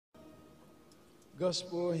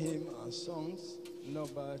Gospel Hymn and Songs,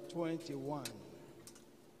 number 21.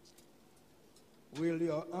 Will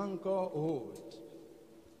your anchor hold?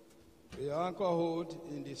 Will your anchor hold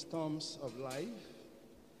in the storms of life?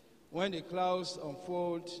 When the clouds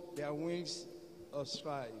unfold their wings of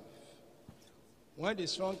strife, when the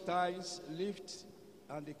strong tides lift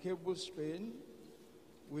and the cable strain,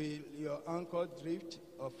 will your anchor drift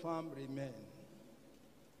or firm remain?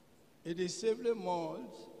 It is safely moored,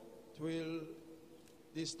 will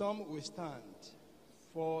the storm withstand,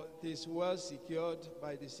 for it is well secured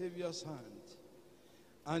by the Savior's hand,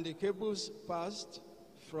 and the cables passed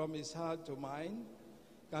from his heart to mine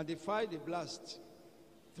can defy the blast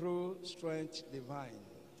through strength divine.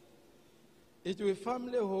 It will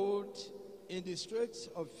firmly hold in the straits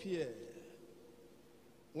of fear,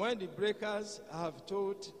 when the breakers have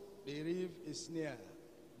told the reef is near,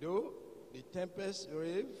 though the tempest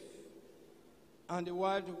rave and the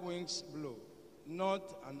wild winds blow,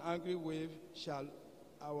 not an angry wave shall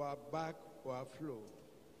our back overflow.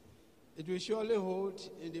 It will surely hold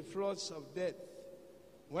in the floods of death,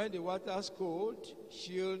 when the water's cold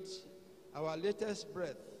shields our latest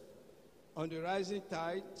breath. On the rising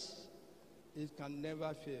tides, it can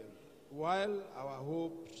never fail, while our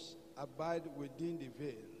hopes abide within the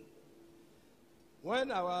veil.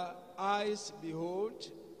 When our eyes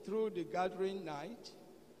behold through the gathering night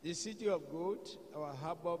the city of gold, our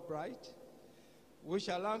harbor bright, we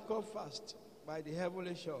shall anchor fast by the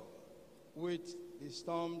heavenly shore, with the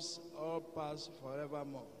storms all pass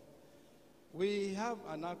forevermore. We have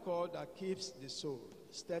an anchor that keeps the soul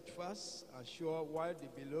steadfast and sure while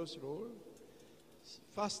the billows roll,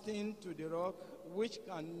 fastened to the rock which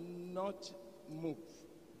cannot move,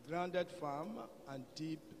 grounded firm and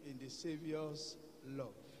deep in the Savior's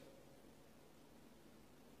love.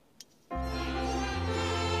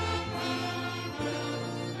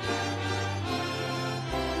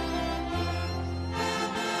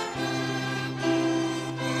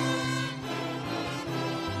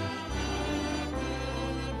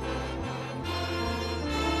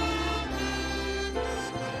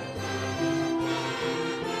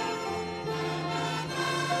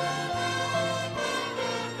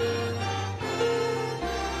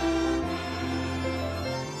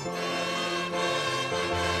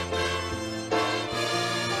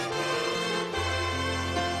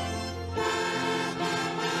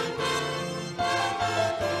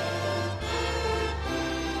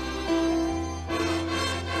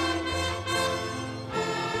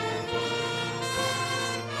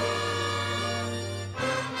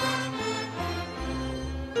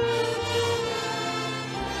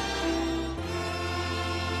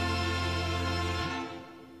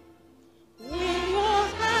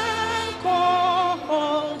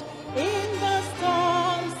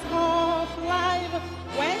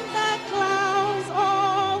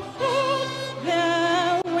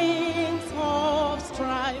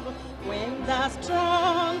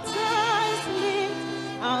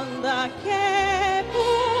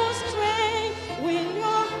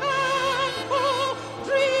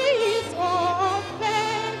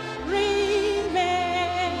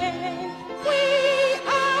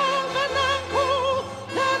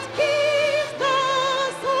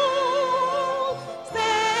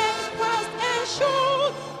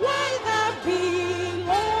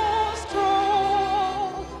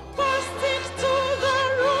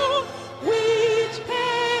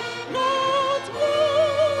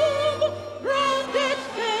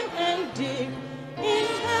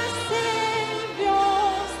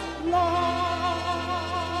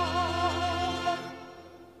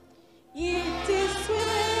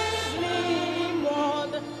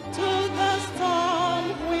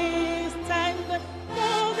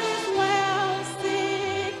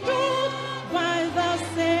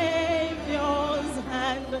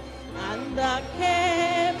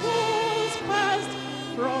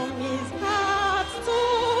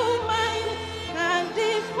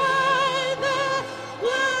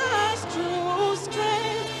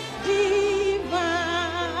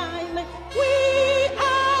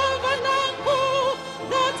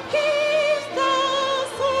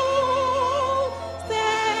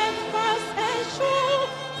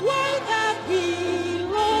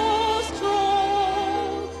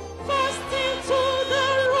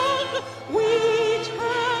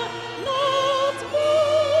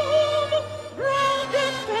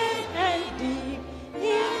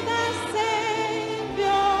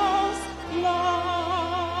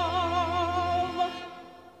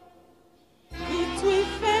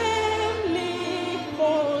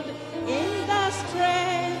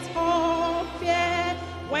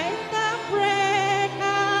 When the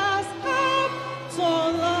breakers come, so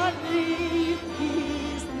Lord, leave me.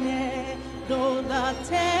 the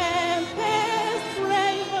tempest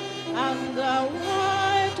rave, and the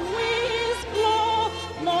wild winds blow,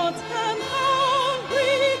 not an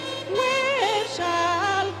hungry wave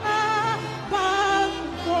shall above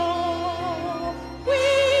go. We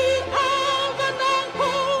have an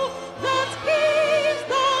anchor that keeps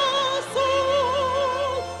the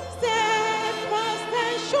soul steadfast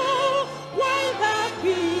and sure, while the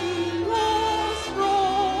billows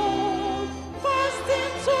roll. Fast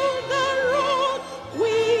into the road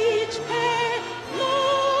which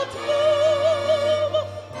cannot move,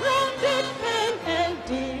 rounded pen and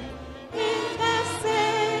deep in the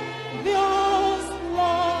Savior's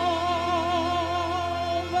love.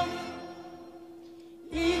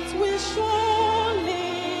 It will surely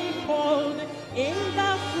hold in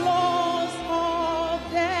the floors of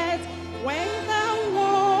death, when the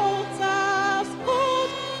waters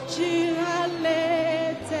could chill her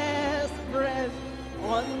latest breath.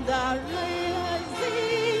 On the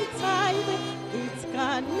rising tide, it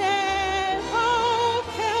can never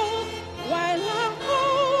fail, while our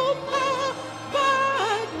hope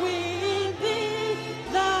abide within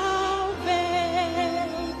the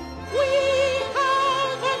veil. We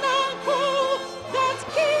have an anchor that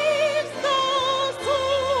keeps the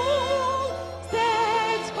soul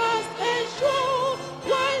steadfast and sure,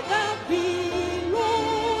 while the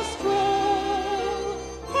billows roll.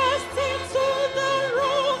 Fast into the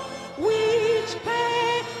road which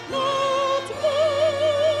cannot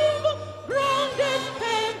move, grounded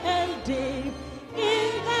firm and deep in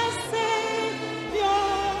the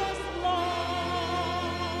Savior's love.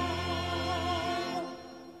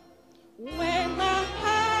 When our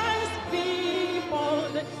eyes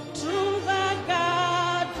behold through the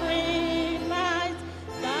gathering night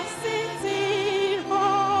the city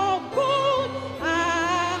of gold,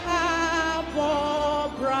 harbor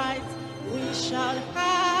bright, we shall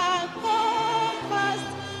have fast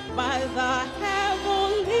by the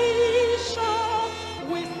heavenly shore,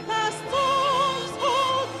 with the storms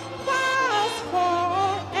of past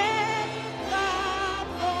forevermore.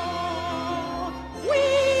 We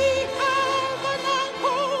have an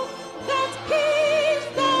anchor that keeps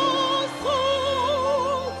the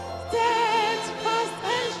soul steadfast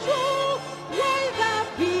and sure, while the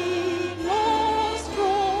billows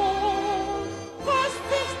roll. Fast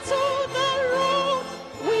into the road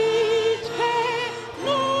which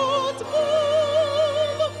cannot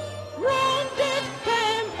move, rounded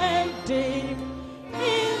firm and deep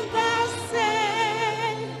in the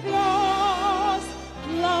Savior's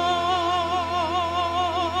love.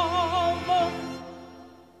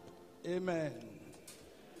 Amen.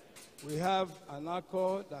 We have an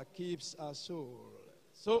anchor that keeps our soul.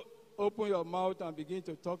 So open your mouth and begin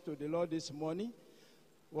to talk to the Lord this morning.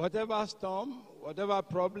 Whatever storm, whatever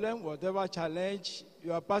problem, whatever challenge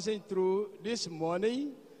you are passing through this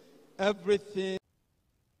morning, everything.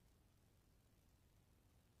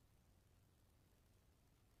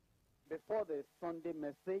 Before the Sunday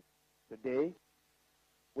message today,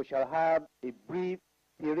 we shall have a brief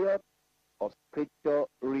period of scripture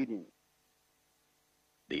reading.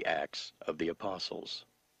 The Acts of the Apostles.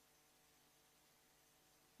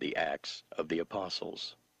 The Acts of the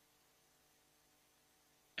Apostles.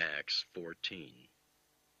 Acts 14.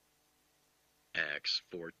 Acts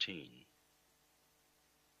 14.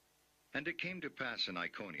 And it came to pass in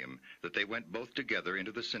Iconium that they went both together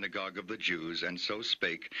into the synagogue of the Jews, and so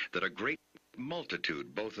spake, that a great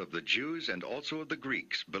multitude both of the Jews and also of the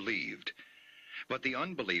Greeks believed. But the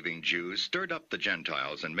unbelieving Jews stirred up the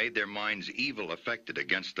Gentiles, and made their minds evil affected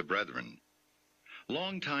against the brethren.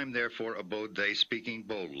 Long time therefore abode they, speaking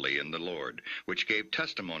boldly in the Lord, which gave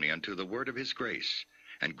testimony unto the word of his grace,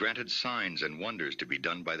 and granted signs and wonders to be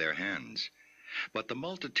done by their hands. But the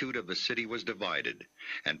multitude of the city was divided,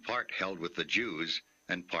 and part held with the Jews,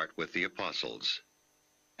 and part with the apostles.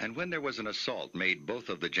 And when there was an assault made both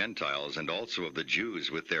of the Gentiles and also of the Jews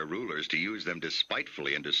with their rulers, to use them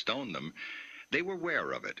despitefully and to stone them, they were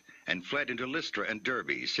ware of it, and fled into Lystra and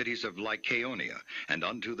Derbe, cities of Lycaonia, and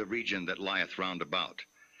unto the region that lieth round about.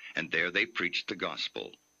 And there they preached the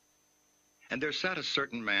gospel. And there sat a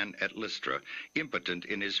certain man at Lystra, impotent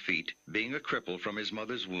in his feet, being a cripple from his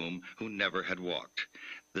mother's womb, who never had walked.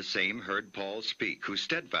 The same heard Paul speak, who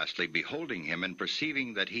steadfastly beholding him, and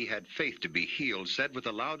perceiving that he had faith to be healed, said with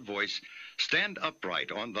a loud voice, Stand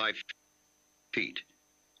upright on thy feet.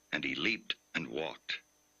 And he leaped and walked.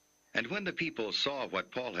 And when the people saw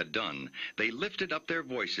what Paul had done, they lifted up their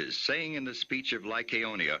voices, saying in the speech of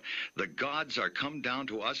Lycaonia, The gods are come down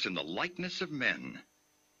to us in the likeness of men.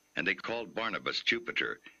 And they called Barnabas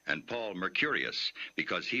Jupiter, and Paul Mercurius,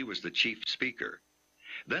 because he was the chief speaker.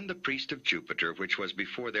 Then the priest of Jupiter, which was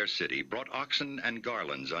before their city, brought oxen and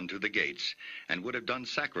garlands unto the gates, and would have done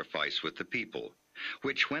sacrifice with the people.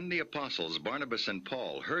 Which when the apostles Barnabas and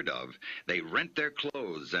Paul heard of, they rent their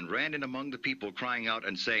clothes, and ran in among the people, crying out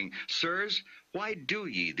and saying, Sirs, why do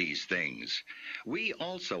ye these things? We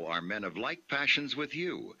also are men of like passions with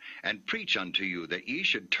you, and preach unto you that ye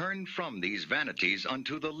should turn from these vanities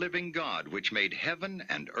unto the living God, which made heaven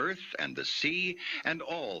and earth and the sea, and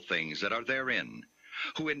all things that are therein,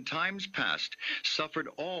 who in times past suffered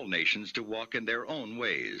all nations to walk in their own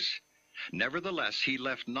ways. Nevertheless, he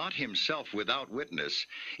left not himself without witness,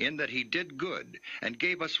 in that he did good, and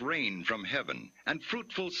gave us rain from heaven, and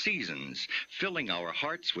fruitful seasons, filling our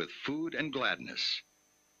hearts with food and gladness.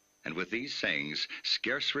 And with these sayings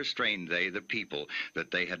scarce restrained they the people,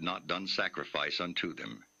 that they had not done sacrifice unto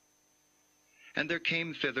them. And there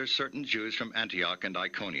came thither certain Jews from Antioch and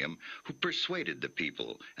Iconium, who persuaded the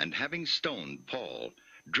people, and having stoned Paul,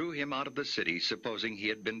 drew him out of the city, supposing he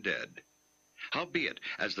had been dead. Howbeit,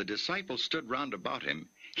 as the disciples stood round about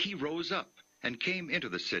him, he rose up, and came into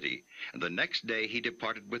the city, and the next day he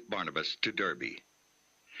departed with Barnabas to Derbe.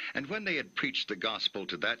 And when they had preached the gospel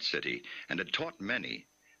to that city, and had taught many,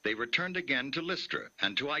 they returned again to Lystra,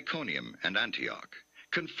 and to Iconium and Antioch,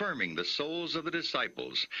 confirming the souls of the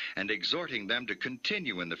disciples, and exhorting them to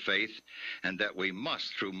continue in the faith, and that we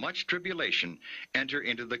must, through much tribulation, enter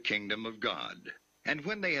into the kingdom of God. And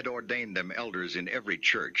when they had ordained them elders in every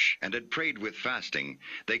church, and had prayed with fasting,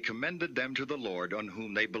 they commended them to the Lord, on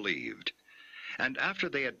whom they believed. And after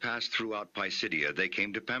they had passed throughout Pisidia, they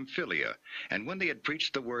came to Pamphylia, and when they had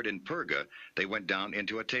preached the word in Perga, they went down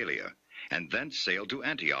into Attalia, and thence sailed to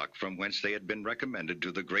Antioch, from whence they had been recommended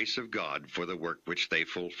to the grace of God for the work which they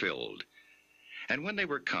fulfilled. And when they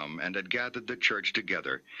were come and had gathered the church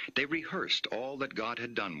together, they rehearsed all that God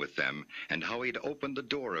had done with them, and how he had opened the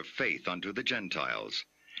door of faith unto the Gentiles.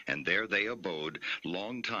 And there they abode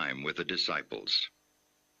long time with the disciples.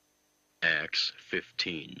 Acts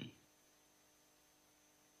 15.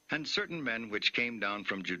 And certain men which came down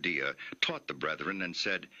from Judea taught the brethren, and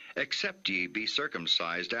said, Except ye be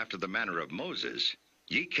circumcised after the manner of Moses,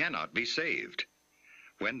 ye cannot be saved.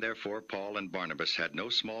 When therefore Paul and Barnabas had no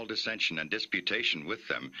small dissension and disputation with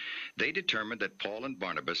them, they determined that Paul and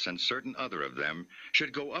Barnabas and certain other of them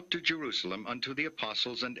should go up to Jerusalem unto the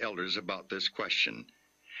apostles and elders about this question.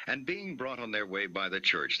 And being brought on their way by the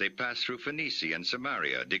church, they passed through Phoenicia and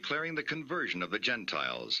Samaria, declaring the conversion of the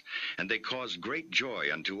Gentiles. And they caused great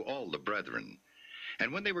joy unto all the brethren.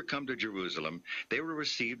 And when they were come to Jerusalem, they were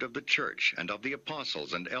received of the church and of the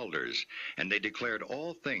apostles and elders, and they declared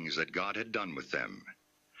all things that God had done with them.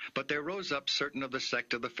 But there rose up certain of the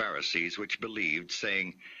sect of the Pharisees which believed,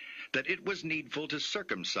 saying, that it was needful to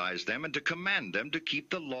circumcise them, and to command them to keep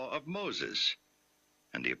the law of Moses.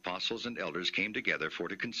 And the apostles and elders came together for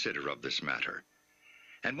to consider of this matter.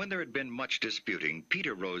 And when there had been much disputing,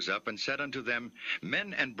 Peter rose up and said unto them,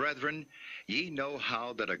 Men and brethren, ye know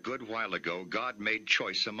how that a good while ago God made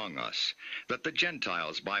choice among us, that the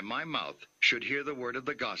Gentiles by my mouth should hear the word of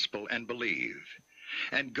the gospel and believe.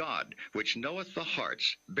 And God, which knoweth the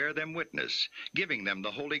hearts, bare them witness, giving them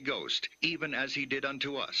the Holy Ghost, even as he did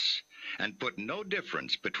unto us, and put no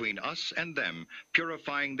difference between us and them,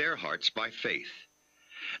 purifying their hearts by faith.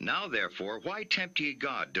 Now therefore, why tempt ye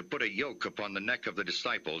God to put a yoke upon the neck of the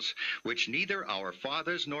disciples, which neither our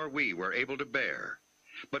fathers nor we were able to bear?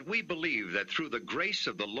 But we believe that through the grace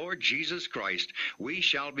of the Lord Jesus Christ we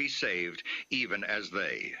shall be saved, even as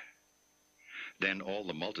they. Then all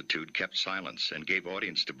the multitude kept silence, and gave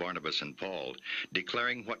audience to Barnabas and Paul,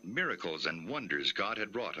 declaring what miracles and wonders God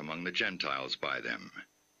had wrought among the Gentiles by them.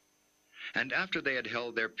 And after they had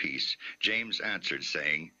held their peace, James answered,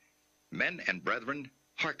 saying, Men and brethren,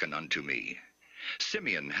 hearken unto me.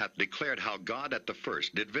 Simeon hath declared how God at the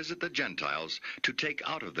first did visit the Gentiles, to take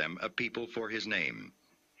out of them a people for his name.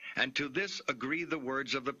 And to this agree the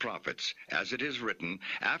words of the prophets, as it is written,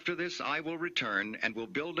 After this I will return, and will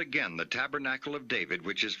build again the tabernacle of David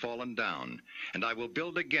which is fallen down, and I will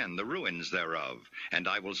build again the ruins thereof, and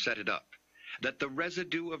I will set it up, that the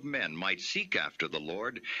residue of men might seek after the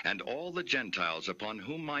Lord, and all the Gentiles upon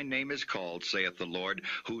whom my name is called, saith the Lord,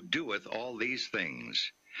 who doeth all these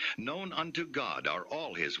things. Known unto God are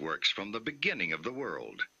all his works from the beginning of the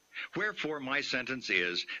world. Wherefore my sentence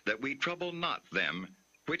is, that we trouble not them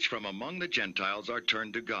which from among the Gentiles are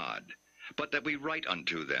turned to God, but that we write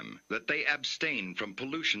unto them, that they abstain from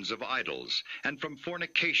pollutions of idols, and from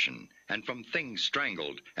fornication, and from things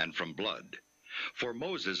strangled, and from blood. For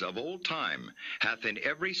Moses of old time hath in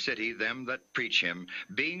every city them that preach him,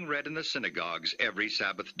 being read in the synagogues every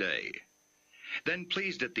Sabbath day. Then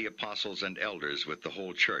pleased it the apostles and elders with the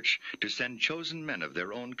whole church to send chosen men of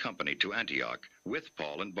their own company to Antioch with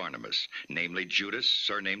Paul and Barnabas, namely Judas,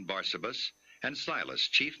 surnamed Barsabas, and Silas,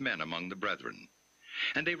 chief men among the brethren.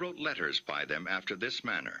 And they wrote letters by them after this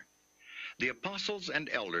manner: The apostles and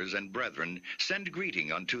elders and brethren send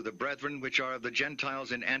greeting unto the brethren which are of the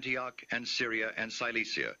Gentiles in Antioch and Syria and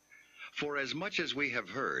Cilicia. For as much as we have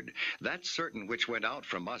heard, that certain which went out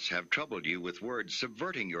from us have troubled you with words,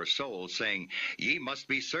 subverting your souls, saying, Ye must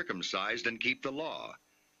be circumcised and keep the law,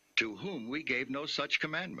 to whom we gave no such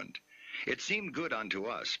commandment. It seemed good unto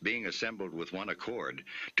us, being assembled with one accord,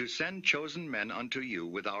 to send chosen men unto you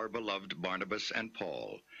with our beloved Barnabas and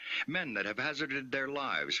Paul, men that have hazarded their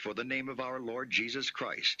lives for the name of our Lord Jesus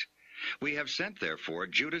Christ. We have sent therefore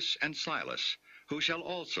Judas and Silas, who shall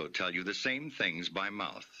also tell you the same things by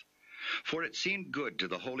mouth. For it seemed good to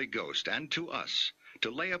the Holy Ghost and to us to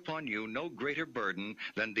lay upon you no greater burden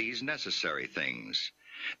than these necessary things,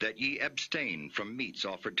 that ye abstain from meats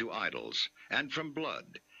offered to idols, and from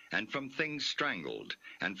blood, and from things strangled,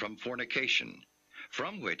 and from fornication,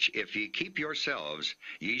 from which if ye keep yourselves,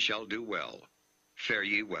 ye shall do well. Fare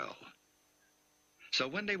ye well. So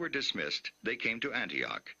when they were dismissed, they came to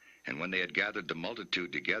Antioch, and when they had gathered the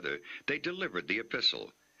multitude together, they delivered the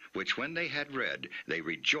epistle, which when they had read, they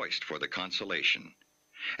rejoiced for the consolation.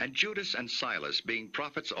 And Judas and Silas, being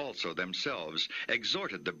prophets also themselves,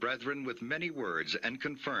 exhorted the brethren with many words, and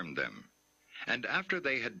confirmed them. And after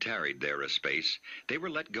they had tarried there a space, they were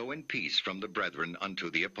let go in peace from the brethren unto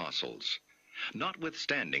the apostles.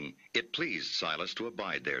 Notwithstanding, it pleased Silas to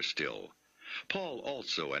abide there still. Paul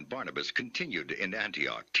also and Barnabas continued in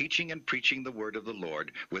Antioch, teaching and preaching the word of the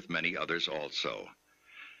Lord, with many others also.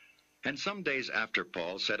 And some days after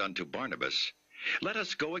Paul said unto Barnabas, Let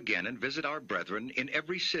us go again and visit our brethren in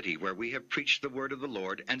every city where we have preached the word of the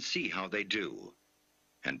Lord, and see how they do.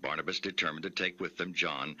 And Barnabas determined to take with them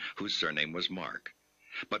John, whose surname was Mark.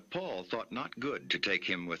 But Paul thought not good to take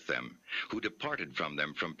him with them, who departed from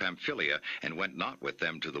them from Pamphylia, and went not with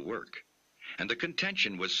them to the work. And the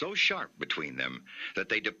contention was so sharp between them, that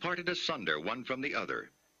they departed asunder one from the other.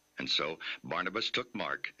 And so Barnabas took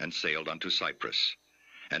Mark, and sailed unto Cyprus.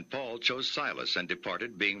 And Paul chose Silas, and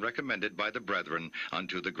departed, being recommended by the brethren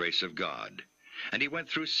unto the grace of God. And he went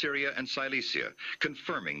through Syria and Cilicia,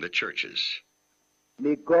 confirming the churches.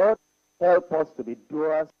 May God help us to be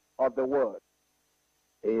doers of the word.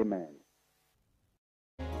 Amen.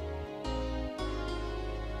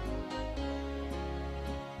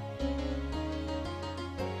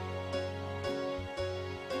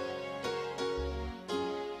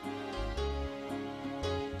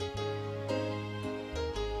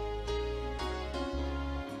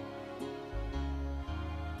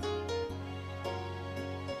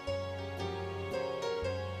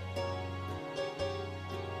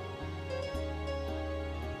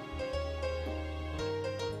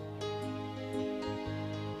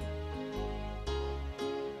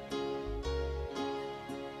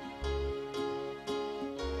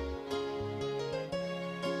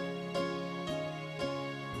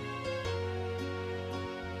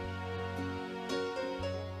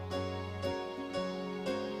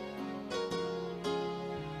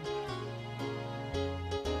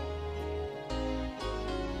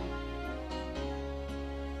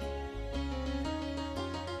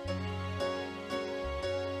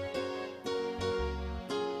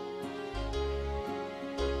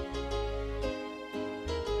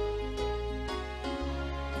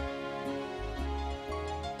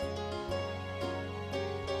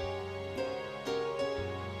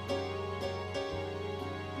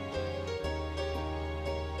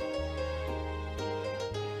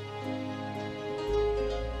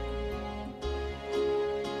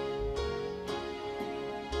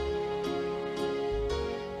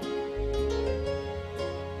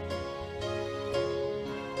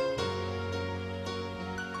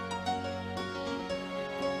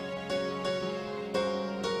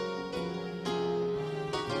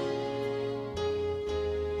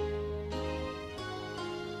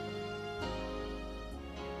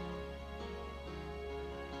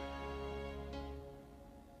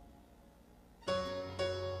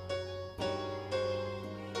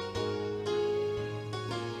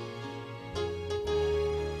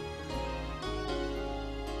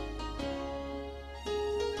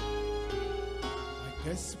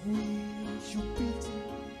 Yes, we should pity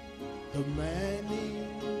the man in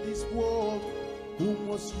this world who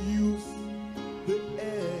must use the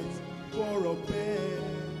earth for a bed.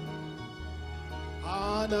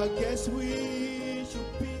 And I guess we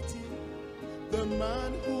should pity the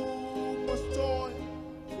man who must toil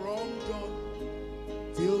from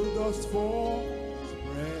dawn till dusk falls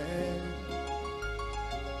bread.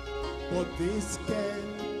 But this can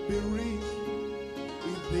be reached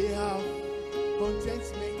if they have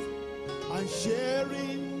contentment and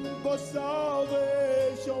sharing God's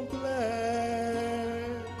salvation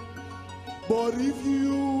plan. But if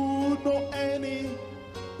you know any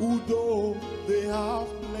who though they have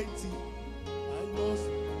plenty, I must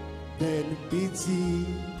then pity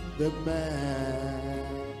the man.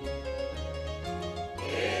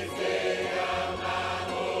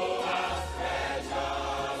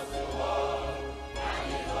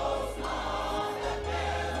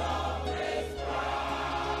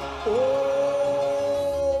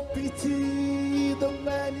 Oh, pity the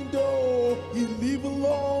man though he live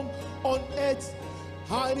long on earth,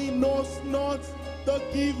 and he knows not the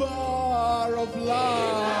giver of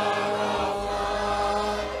life.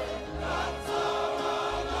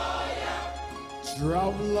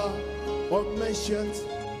 Traveler or merchant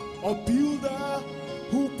or builder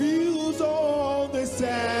who builds on the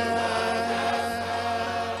sand.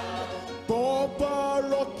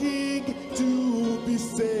 Pauper or king to be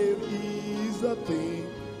saved is a thing.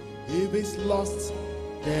 If it's lost,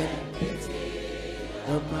 then pity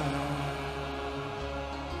the man.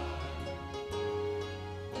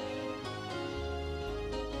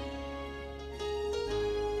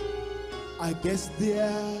 I guess there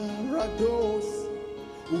are those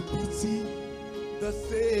who pity the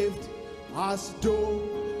saved as though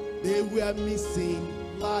they were missing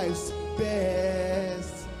life's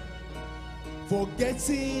best,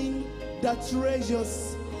 forgetting that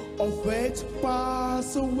treasures of earth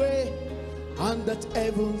pass away and that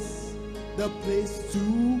heaven's the place to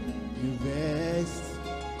invest.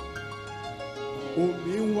 Oh,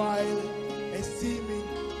 meanwhile, esteeming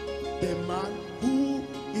the man who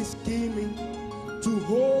is scheming to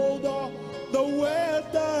hold on the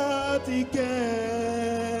wealth that he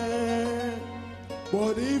can.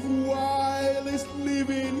 But if while he's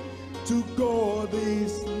living to God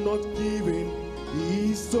is not giving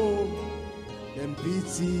his soul, then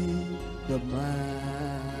pity the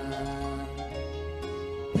man.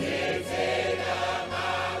 Pity the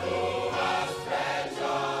man who has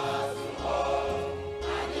treasures to hold,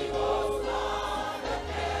 and he goes on the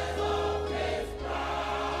path of his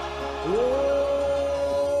pride.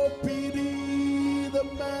 Oh, pity the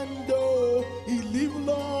man though he live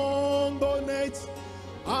long on earth,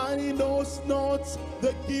 and he knows not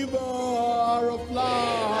the giver of life.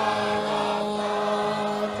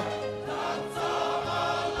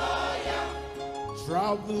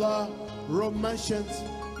 Traveler, or merchant,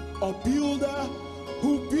 or builder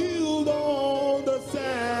who build on the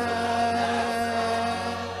sand.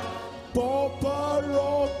 Pauper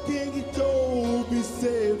or king to be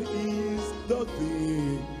saved is the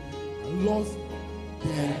thing. Lost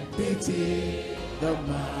then pity the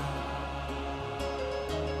man.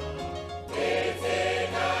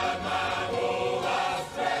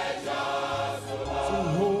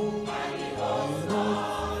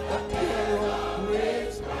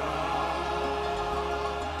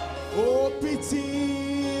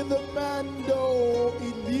 Pity the man though he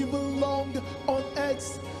live long on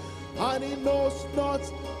earth, and he knows not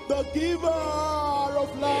the giver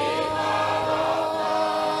of life.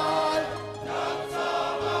 Doctor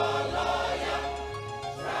or lawyer,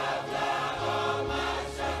 traveler or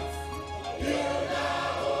merchant, builder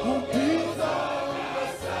who builds on the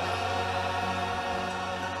sand.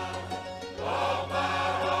 Pauper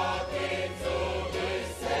or king to be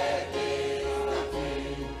saved is the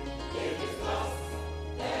thing.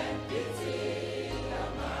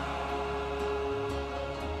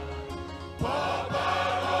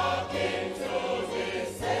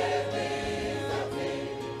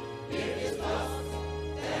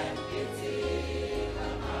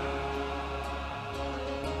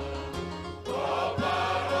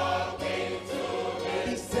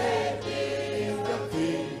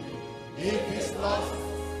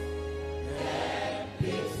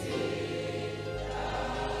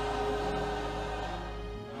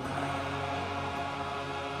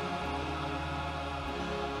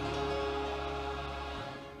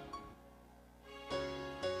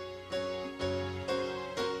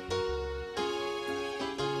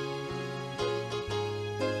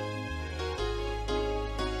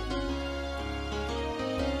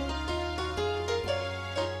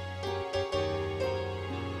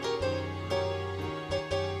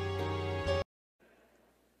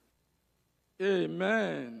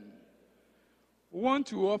 Amen. We want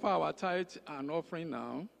to offer our tithe and offering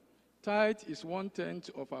now. Tithe is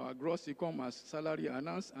 1/10 of our gross income as salary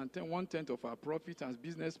earners, and 1/10 of our profit as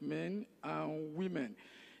businessmen and women.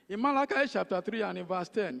 In Malachi chapter 3 and in verse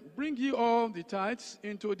 10, bring ye all the tithes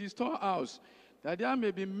into the storehouse, that there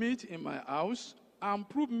may be meat in my house. and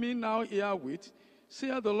prove me now herewith,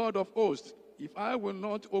 saith the Lord of hosts, if I will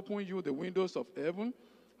not open you the windows of heaven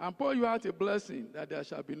and pour you out a blessing, that there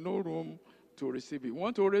shall be no room to receive it. We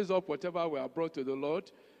want to raise up whatever we have brought to the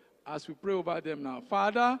Lord as we pray over them now.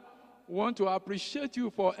 Father, we want to appreciate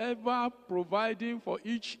you for ever providing for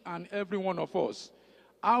each and every one of us.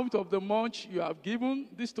 Out of the much you have given,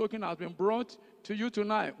 this token has been brought to you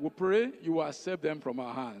tonight. We pray you will accept them from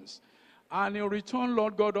our hands. And in return,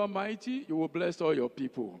 Lord God Almighty, you will bless all your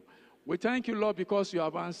people. We thank you, Lord, because you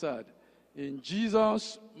have answered. In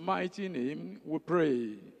Jesus' mighty name, we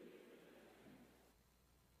pray.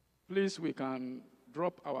 Please, we can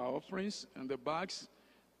drop our offerings in the bags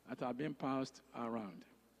that are being passed around.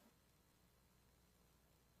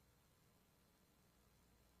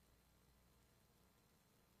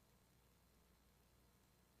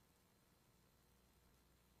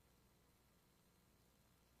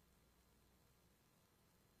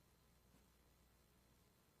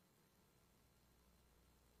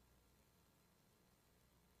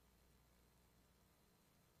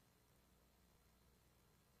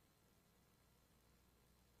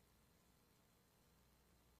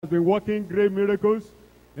 Has been working great miracles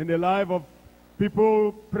in the life of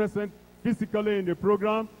people present physically in the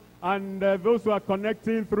program, and those who are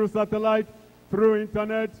connecting through satellite, through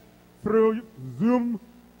internet, through Zoom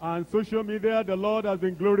and social media. The Lord has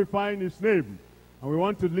been glorifying his name, and we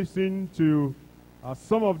want to listen to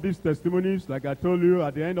some of these testimonies. Like I told you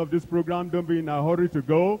at the end of this program, don't be in a hurry to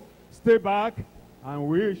go. Stay back and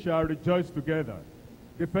we shall rejoice together.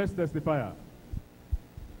 The first testifier.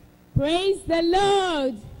 Praise the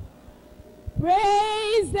Lord.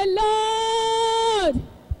 Praise the Lord.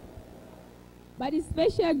 By the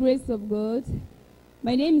special grace of God,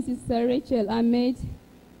 my name is Sister Rachel Ahmed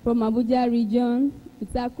from Abuja region,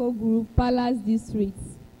 Itako Group, Palace District.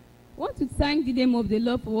 I want to thank the name of the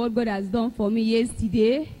Lord for what God has done for me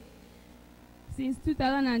yesterday. Since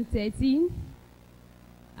 2013,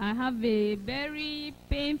 I have a very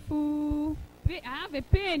painful, I have a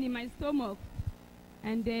pain in my stomach.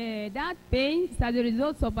 And that pain is as a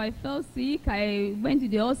result of I fell sick. I went to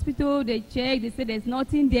the hospital, they checked, they said there's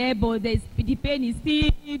nothing there, but the pain is still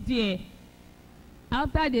there.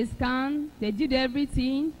 After the scan, they did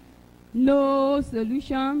everything, no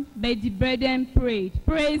solution, but the brethren prayed.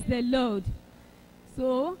 Praise the Lord.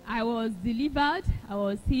 So I was delivered, I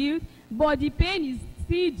was healed, but the pain is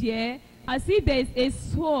still there. I see there's a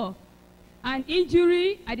sore, an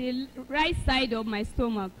injury at the right side of my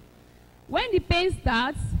stomach. When the pain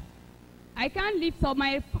starts, I can't lift up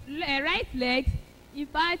my right leg. In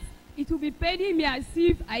fact, it will be paining me as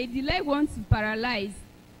if the leg wants to paralyze.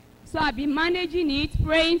 So I've been managing it,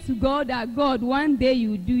 praying to God that God, one day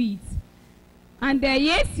you will do it. And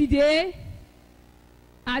yesterday,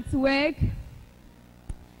 at work,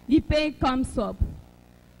 the pain comes up.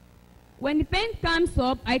 When the pain comes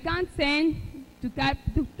up, I can't tend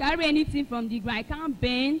to carry anything from the ground. I can't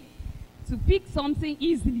bend to pick something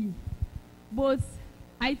easily. But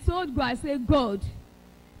I told God, I said, God,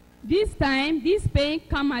 this time, this pain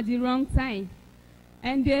come at the wrong time.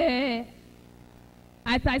 And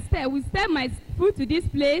as I will step my foot to this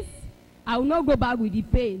place, I will not go back with the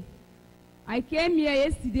pain. I came here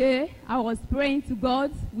yesterday, I was praying to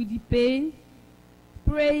God with the pain,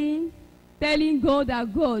 praying, telling God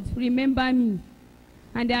that God, remember me.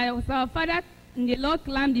 And our Father in the Lord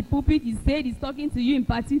climbed the pulpit, he said he's talking to you in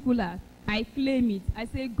particular. I claim it. I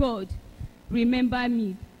say, God, remember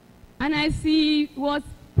me. And as he was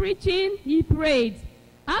preaching, he prayed.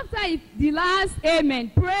 After the last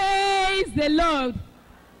amen, praise the Lord.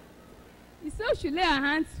 He said, should lay our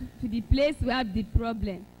hands to the place we have the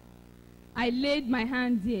problem. I laid my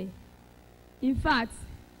hand there. In fact,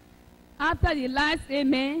 after the last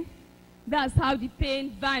amen, that's how the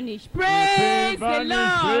pain vanished. Praise the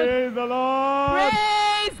Lord. Praise the Lord.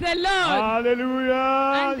 Praise the Lord.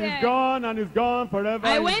 Hallelujah. It's gone and it's gone forever.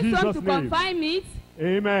 I in went Jesus' home to name. confirm it.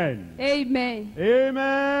 Amen. Amen.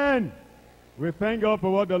 Amen. We thank God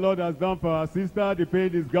for what the Lord has done for our sister. The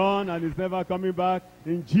pain is gone and it's never coming back.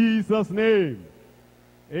 In Jesus' name.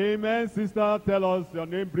 Amen. Sister, tell us your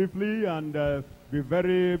name briefly and be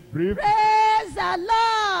very brief. Praise the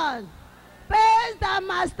Lord. Praise the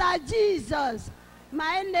Master Jesus.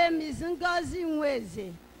 My name is Ngozi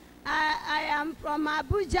Nweze. I am from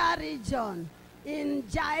Abuja region in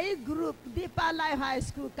Jai Group, Deeperlife High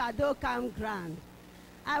School, Kado Campground.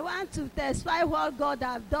 I want to testify what God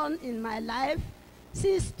has done in my life.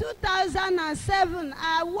 Since 2007,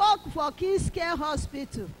 I work for King's Care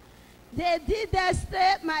Hospital. They did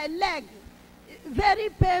my leg, very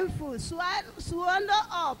painful, swollen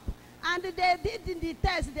up. And they did in the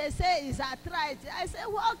test, they say it's arthritis. I said,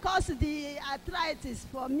 what caused the arthritis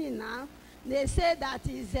for me now? They say that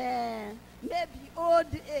is maybe old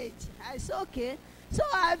age. I said, okay. So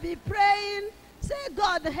I'll be praying, say,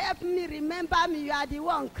 God help me, remember me, you are the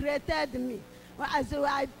one created me. As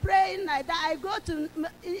I pray like that, I go to,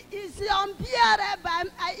 it's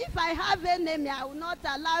unbearable. If I have enemy, I will not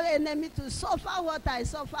allow enemy to suffer what I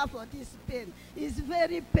suffer for this pain. It's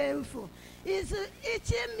very painful. It's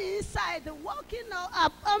itching me inside, walking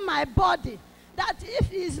up on my body. That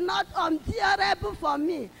if it's not unbearable for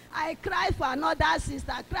me, I cry for another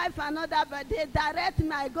sister, cry for another, but they direct me,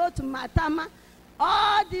 I go to Matama.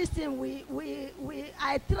 All these things,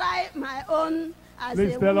 I try my own.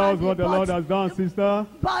 Please tell us what the Lord has done, sister.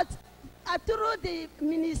 But through the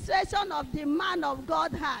ministration of the man of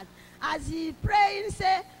God had, as he praying,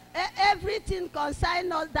 say, everything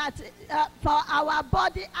concerning us that for our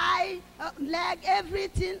body, eye, leg,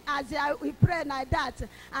 everything, as we pray like that.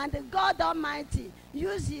 And God Almighty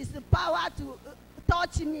use his power to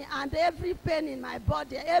touch me, and every pain in my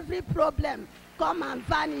body, every problem, come and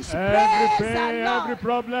vanish. Praise the Lord. Every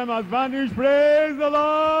problem has vanished. Praise the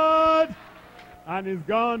Lord. And is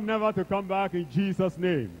gone, never to come back, in Jesus'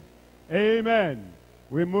 name. Amen.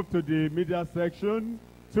 We move to the media section.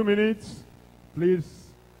 2 minutes. Please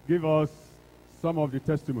give us some of the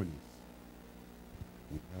testimonies.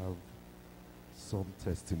 We have some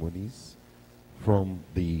testimonies from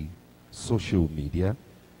the social media.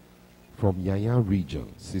 From Yaya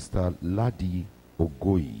region, Sister Ladi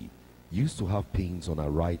Ogoyi used to have pains on her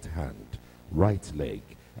right hand, right leg,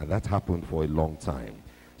 and that happened for a long time.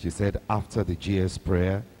 She said after the GS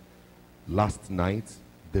prayer last night,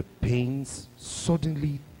 the pains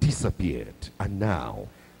suddenly disappeared, and now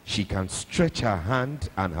she can stretch her hand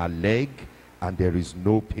and her leg and there is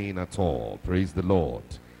no pain at all. Praise the Lord.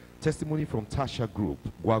 Testimony from Tasha Group,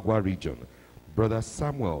 Gwagwa region. Brother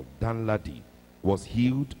Samuel Danladi was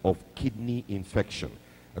healed of kidney infection.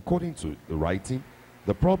 According to the writing,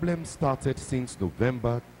 the problem started since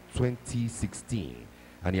November 2016.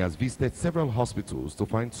 And he has visited several hospitals to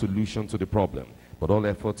find solution to the problem, but all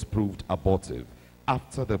efforts proved abortive.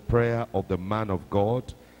 After the prayer of the man of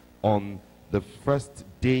God on the first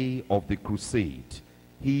day of the crusade,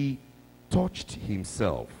 he touched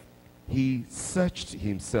himself, he searched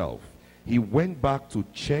himself, he went back to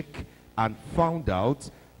check and found out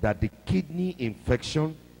that the kidney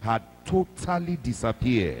infection had totally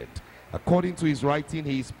disappeared. According to his writing,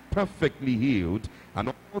 he is perfectly healed and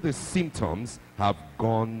all the symptoms have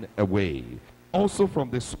gone away. Also from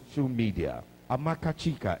the social media, Amaka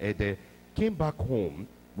Chika Ede came back home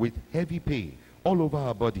with heavy pain all over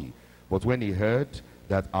her body. But when he heard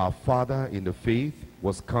that our father in the faith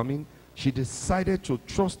was coming, she decided to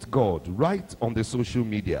trust God right on the social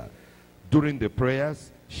media. During the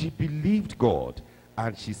prayers, she believed God.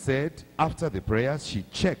 And she said after the prayers, she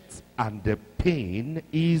checked and the pain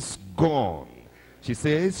is gone. She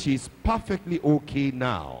says she's perfectly okay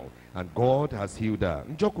now and God has healed her.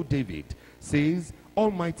 Njoku David says,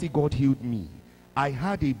 Almighty God healed me. I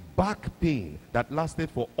had a back pain that lasted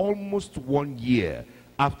for almost 1 year.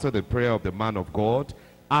 After the prayer of the man of God,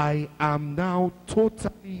 I am now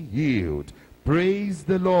totally healed. Praise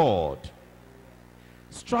the Lord.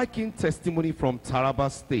 Striking testimony from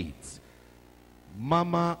Taraba State.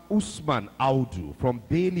 Mama Usman Audu from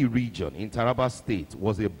Bailey region in Taraba State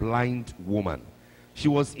was a blind woman. She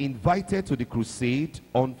was invited to the crusade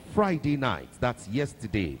on Friday night, that's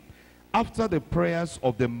yesterday. After the prayers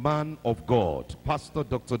of the man of God, Pastor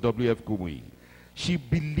Dr. W.F. Kumuyi, she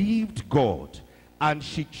believed God and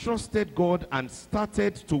she trusted God and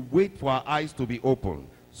started to wait for her eyes to be opened.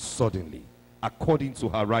 Suddenly, according to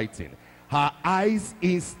her writing, her eyes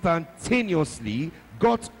instantaneously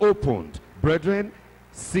got opened. Brethren,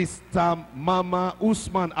 Sister Mama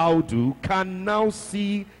Usman Audu can now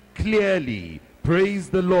see clearly. Praise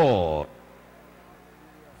the Lord.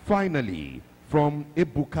 Finally, from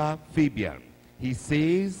Ebuka Fabian, he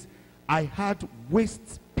says, I had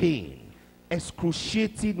waist pain,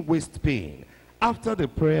 excruciating waist pain. After the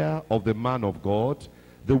prayer of the man of God,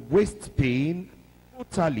 the waist pain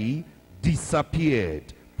totally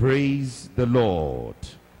disappeared. Praise the Lord.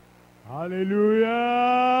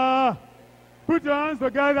 Hallelujah. Put your hands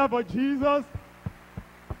together for Jesus.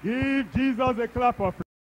 Give Jesus a clap of praise.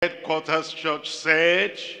 Headquarters Church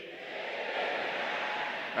said,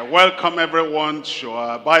 I welcome everyone to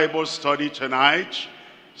our Bible study tonight.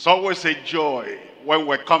 It's always a joy when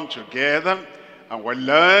we come together and we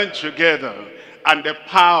learn together, and the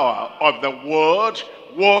power of the word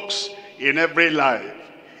works in every life.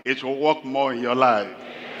 It will work more in your life.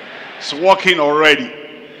 It's working already.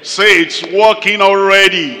 Say it's working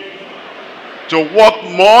already. to work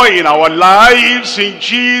more in our lives in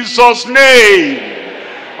Jesus' name.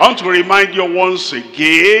 I want to remind you once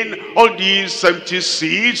again, all these empty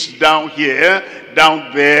seats down here,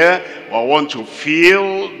 down there, I want to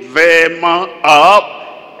fill them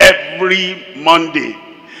up every Monday.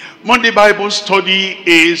 Monday Bible study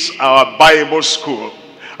is our Bible school.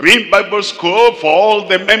 Bible school for all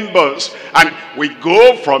the members, and we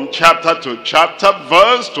go from chapter to chapter,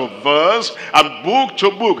 verse to verse, and book to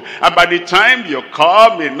book, and by the time you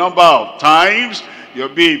come a number of times, you'll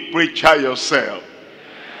be a preacher yourself.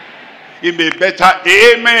 It may better,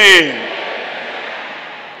 amen.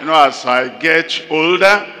 You know, as I get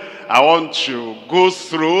older, I want to go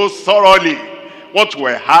through thoroughly what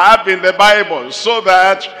we have in the Bible, so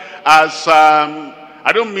that as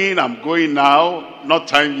I don't mean I'm going now, not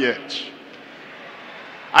time yet.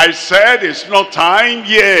 I said it's not time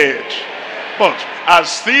yet. But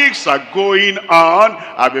as things are going on,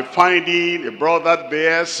 I'll be finding a brother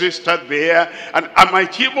there, sister there, and I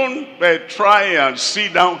might even try and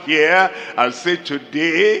sit down here and say,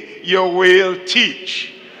 today you will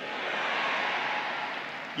teach.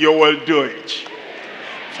 You will do it.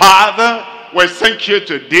 Father, we thank you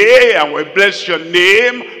today and we bless your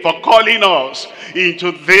name for calling us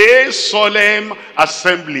into this solemn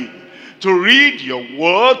assembly to read your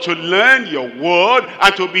word, to learn your word,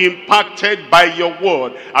 and to be impacted by your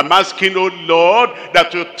word. I'm asking, oh Lord,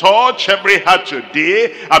 that you touch every heart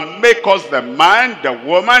today and make us the man, the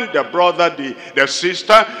woman, the brother, the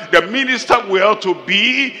sister, the minister we ought to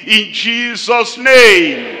be in Jesus'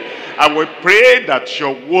 name. And we pray that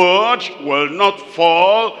your word will not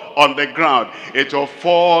fall on the ground. It will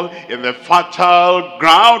fall in the fertile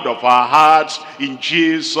ground of our hearts in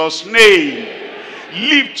Jesus' name.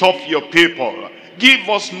 Lift up your people. Give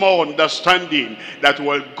us more understanding that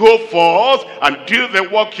will go forth and do the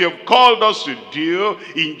work you've called us to do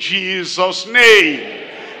in Jesus' name.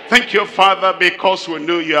 Thank you, Father, because we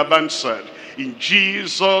know you have answered. In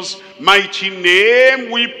Jesus' mighty name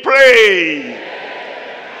we pray.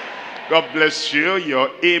 God bless you. Your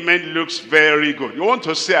amen looks very good. You want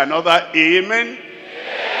to say another amen?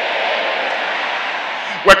 Yeah.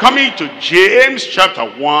 We're coming to James chapter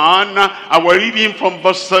 1, and we're reading from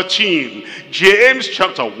verse 13. James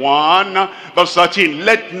chapter 1, verse 13.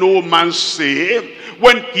 Let no man say,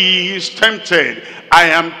 when he is tempted, I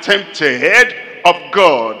am tempted of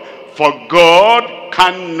God. For God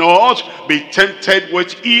cannot be tempted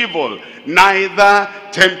with evil, neither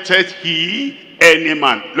tempted he any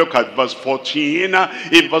man. Look at verse 14.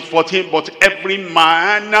 In verse 14, but every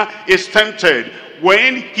man is tempted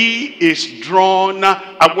when he is drawn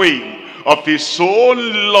away of his own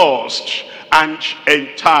lust and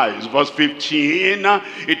enticed. Verse 15,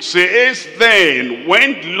 it says, then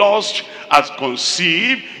when lust has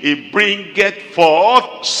conceived, it bringeth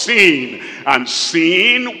forth sin, and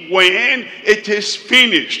sin, when it is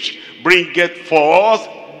finished, bringeth forth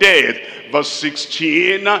death. Verse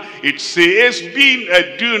 16, it says,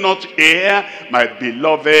 do not err, my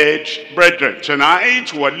beloved brethren.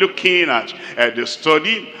 Tonight we're looking at the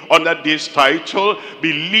study under this title,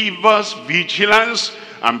 Believers' Vigilance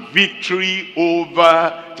and Victory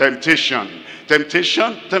over Temptation.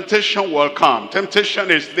 Temptation will come. Temptation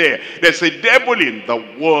is there. There's a devil in the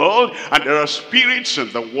world, and there are spirits in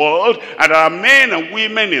the world, and there are men and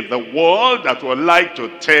women in the world that would like to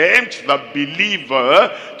tempt the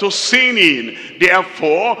believer to sinning.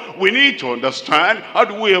 Therefore, we need to understand, how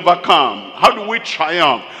do we overcome? How do we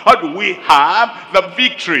triumph? How do we have the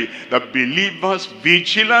victory? The believer's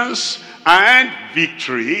vigilance and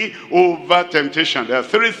victory over temptation. There are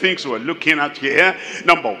three things we're looking at here.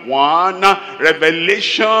 Number one,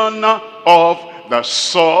 revelation of the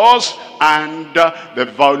source and the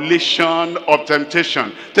violation of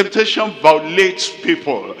temptation. Temptation violates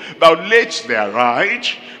people, violates their right,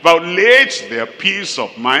 violates their peace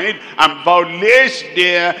of mind, and violates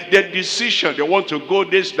their decision. They want to go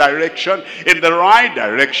this direction, in the right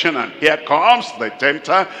direction, and here comes the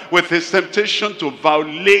tempter with his temptation to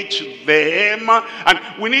violate them. And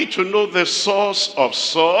we need to know the source of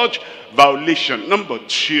such violation. Number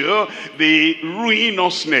two, the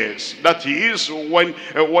ruinousness. That is,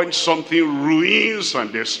 when something ruins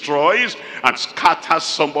and destroys and scatters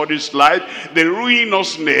somebody's life, the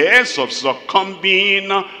ruinousness of succumbing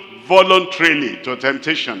voluntarily to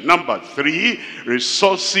temptation. Number three,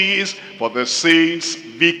 resources for the saints'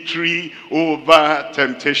 victory over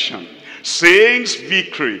temptation. Saints'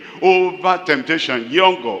 victory over temptation,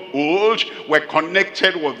 young or old, we're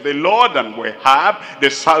connected with the Lord, and we have the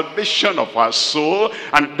salvation of our soul,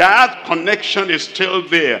 and that connection is still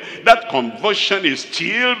there. That conversion is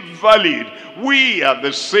still valid. We are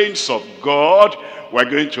the saints of God. We're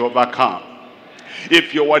going to overcome.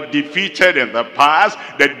 If you were defeated in the past,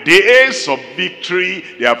 the days of victory,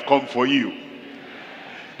 they have come for you.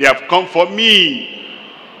 They have come for me.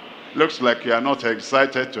 Looks like you are not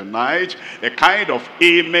excited tonight. The kind of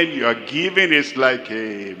amen you are giving is like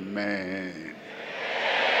amen.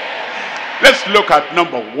 Let's look at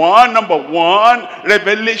number one. Number one,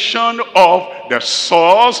 revelation of the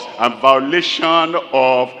source and violation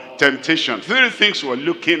of temptation. Three things we're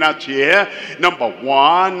looking at here. Number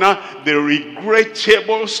one, the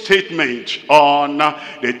regrettable statement on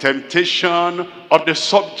the temptation of the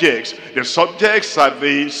subjects. The subjects are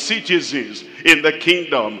the citizens in the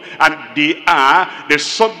kingdom, and they are the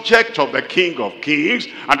subject of the King of Kings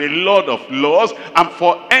and the Lord of Lords. And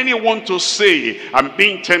for anyone to say, I'm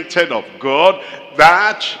being tempted of God,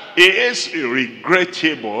 that is a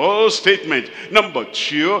regrettable statement. Number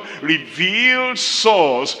two, revealed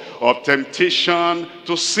source of temptation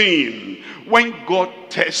to sin. When God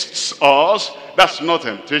tests us, that's not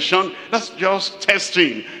temptation, that's just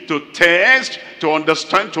testing. To test, to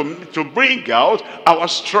understand, to bring out our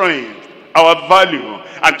strength, our value,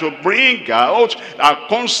 and to bring out our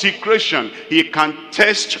consecration. He can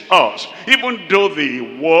test us. Even though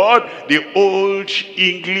the word, the old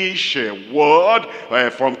English word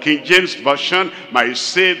from King James Version might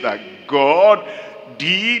say that God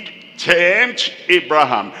did tempt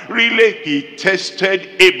Abraham. Really, he tested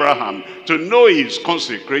Abraham to know his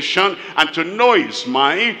consecration and to know his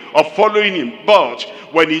mind of following him. But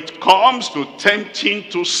when it comes to tempting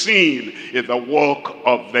to sin, it's the work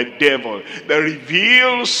of the devil. The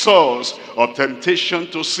revealed source of temptation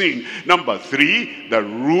to sin. Number three, the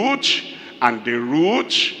root. And the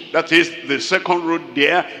root, that is the second root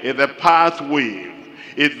there, is the pathway.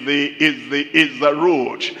 Is the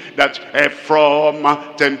road that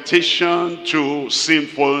from temptation to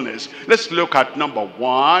sinfulness. Let's look at number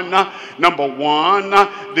one. Number one,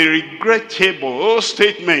 the regrettable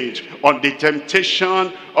statement on the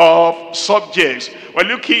temptation of subjects. We're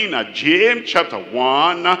looking at James chapter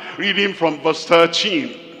 1, reading from verse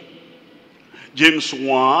 13. James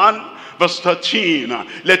 1. Verse 13,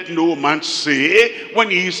 let no man say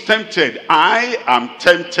when he is tempted, I am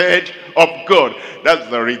tempted of God. That's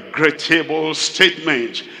the regrettable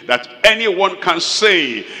statement that anyone can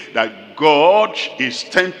say, that God is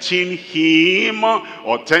tempting him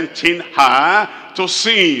or tempting her to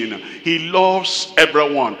sin. He loves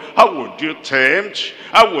everyone. How would you tempt?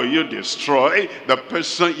 How will you destroy the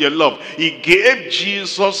person you love? He gave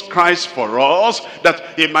Jesus Christ for us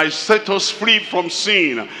that he might set us free from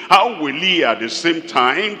sin. How will he at the same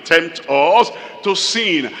time tempt us to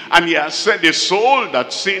sin? And he has said, the soul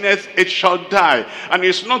that sinneth, it shall die. And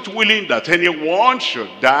he's not willing that anyone should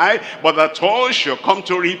die, but that all shall come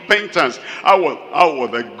to repentance. How will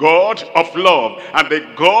the God of love and the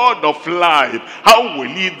God of life, how will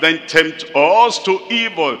he then tempt us to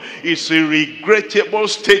evil? It's a regrettable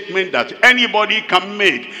statement that anybody can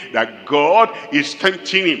make, that God is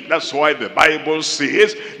tempting him. That's why the Bible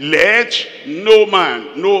says, let no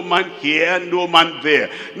man here, no man there,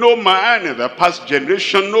 no man in the past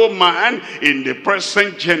generation, no man in the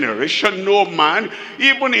present generation, no man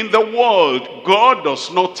even in the world. God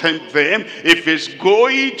does not tempt them if he's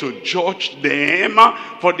going to judge them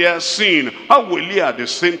for their sin. How will he at the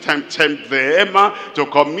same time tempt them to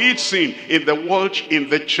commit sin in the world, in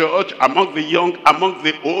the church, among the young, among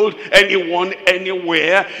the old, anyone,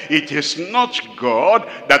 anywhere? It is not God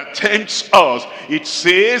that tempts us. It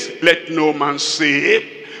says, let no man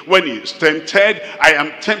say when he is tempted, I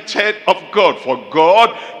am tempted of God. For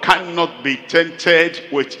God cannot be tempted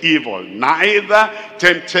with evil, neither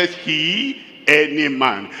tempteth he any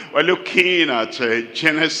man. We're looking at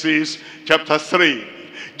Genesis chapter 3.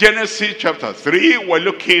 Genesis chapter 3, we're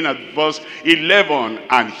looking at verse 11.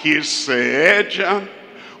 And he said,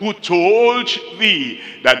 who told thee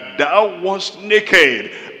that thou wast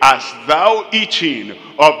naked? Hast thou eaten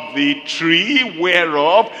of the tree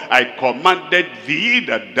whereof I commanded thee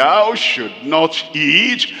that thou should not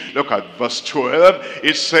eat? Look at verse 12.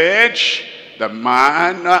 It said, the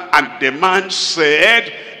man, and the man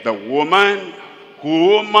said, the woman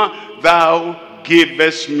whom thou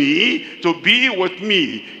gavest me to be with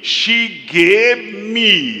me, she gave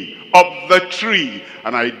me of the tree,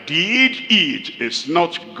 and I did eat. It's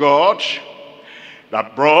not God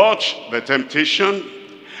that brought the temptation,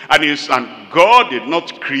 and God did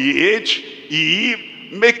not create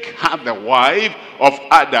Eve, make her the wife of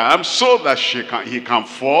Adam so that he can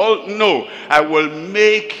fall. No, I will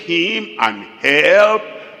make him an help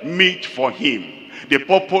meet for him. The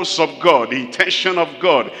purpose of God, the intention of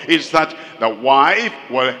God is that the wife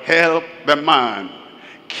will help the man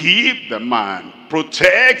keep the man,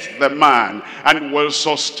 protect the man, and will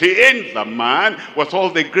sustain the man with all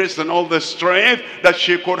the grace and all the strength that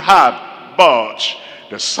she could have. But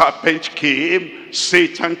the serpent came,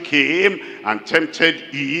 Satan came and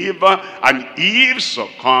tempted Eve, and Eve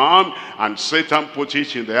succumbed, and Satan put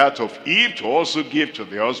it in the heart of Eve to also give to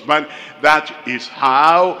the husband. That is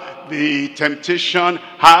how the temptation,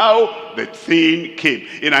 how the thing came.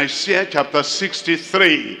 In Isaiah chapter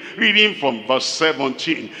 63, reading from verse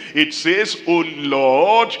 17, it says, O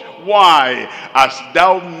Lord, why hast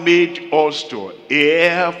thou made us to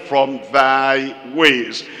err from thy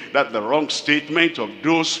ways? That's the wrong statement of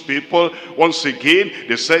those people. Once again,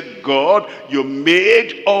 they said, God, you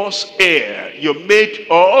made us err. You made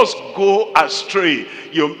us go astray.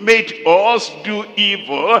 You made us do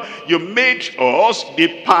evil. You made us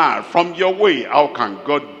depart from your way. How can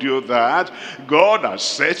God do that? God has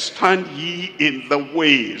said, stand ye in the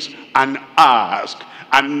ways and ask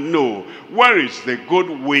and know, where is the good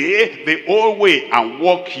way, the old way, and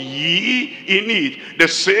walk ye in it. The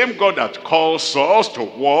same God that calls us to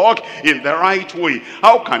walk in the right way,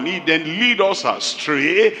 how can he then lead us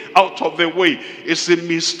astray out of the way? It's a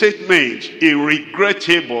misstatement, a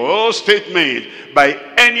regrettable statement by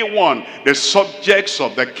anyone, the subjects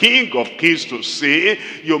of the King of Kings, to say,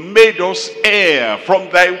 you made us err from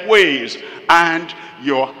thy ways, and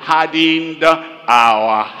you hardened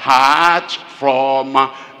our heart from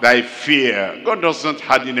thy fear. God doesn't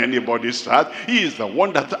harden anybody's heart. He is the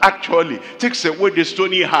one that actually takes away the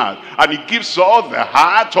stony heart, and he gives us the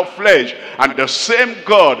heart of flesh. And the same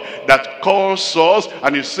God that calls us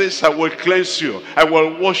and he says, I will cleanse you, I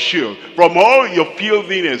will wash you from all your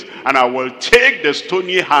filthiness, and I will take the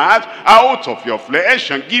stony heart out of your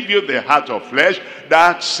flesh and give you the heart of flesh.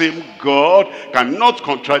 That same God cannot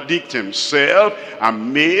contradict himself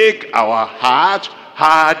and make our heart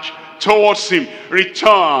hard towards him.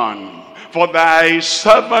 Return for thy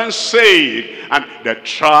servant's sake, and the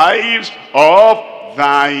tribes of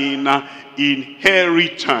thine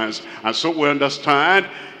inheritance. And so we understand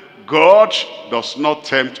God does not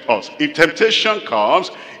tempt us. If temptation comes,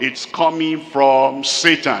 it's coming from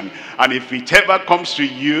Satan. And if it ever comes to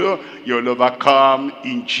you, you'll overcome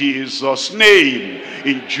in Jesus' name.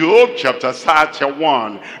 In Job chapter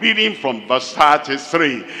 31, reading from verse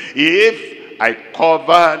 33, if I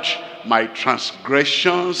covered my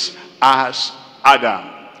transgressions as Adam,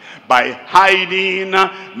 by hiding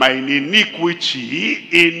mine iniquity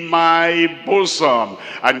in my bosom.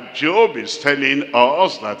 And Job is telling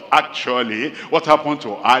us that actually what happened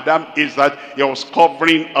to Adam is that he was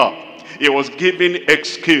covering up. He was giving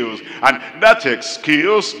excuse, and that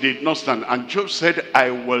excuse did not stand. And Job said,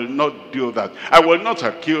 I will not do that. I will not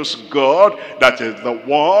accuse God that is the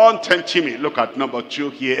one tempting me. Look at number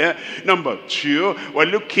 2 here. Number 2, we're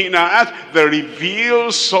looking at the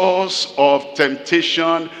revealed source of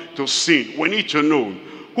temptation to sin. We need to know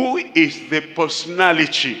who is the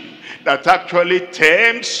personality that actually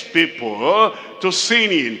tempts people to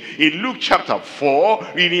sinning. In Luke chapter 4,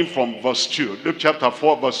 reading from verse 2. Luke chapter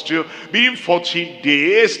 4, verse 2. Being 40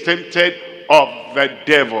 days tempted of the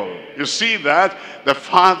devil. You see that the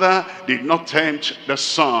Father did not tempt the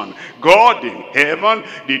Son. God in heaven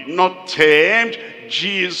did not tempt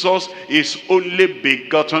Jesus, his only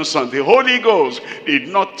begotten Son. The Holy Ghost did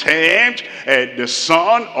not tempt the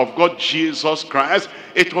Son of God, Jesus Christ.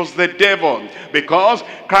 It was the devil, because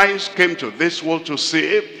Christ came to this world to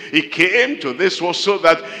save. He came to this world so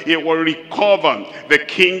that he will recover the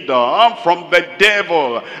kingdom from the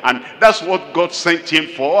devil. And that's what God sent him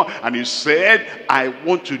for. And he said, I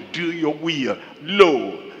want to do your will.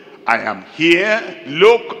 Lo, I am here.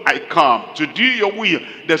 Look, I come to do your will.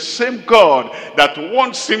 The same God that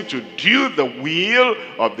wants him to do the will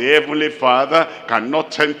of the Heavenly Father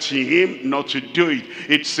cannot tempt him not to do it.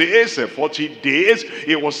 It says 40 days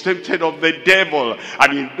he was tempted of the devil.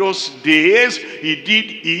 And in those days he did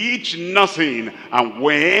eat nothing. And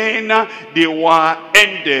when they were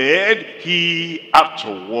ended, he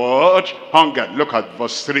afterward hungered. Look at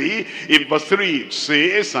verse 3. In verse 3 it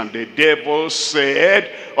says, and the devil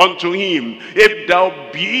said unto him, if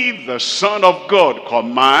thou be the Son of God,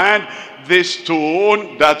 command this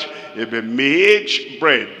stone that it be made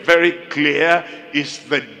bread. Very clear, it's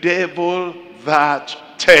the devil that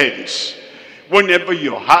tempts. Whenever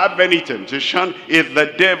you have any temptation, it's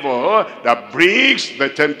the devil that brings the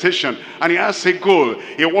temptation. And he has a goal.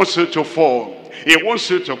 He wants you to fall. He wants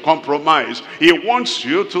you to compromise. He wants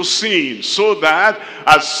you to sin, so that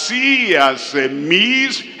as he has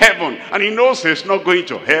missed heaven, and he knows he's not going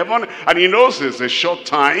to heaven, and he knows it's a short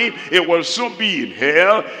time, he will soon be in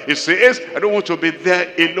hell. He says, I don't want to be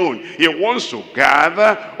there alone. He wants to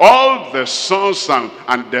gather all the sons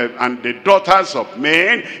and the daughters of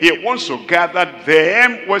men. He wants to gather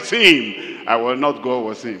them with him. I will not go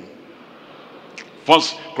with him.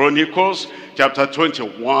 First Chronicles chapter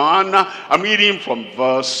 21, I'm reading from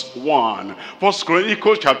verse 1. First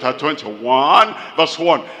Chronicles chapter 21, verse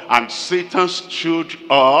 1. And Satan stood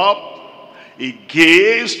up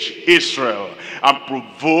against Israel and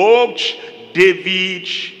provoked David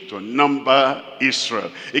to number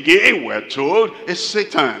Israel. Again, we're told it's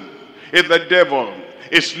Satan, it's the devil,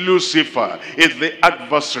 it's Lucifer, it's the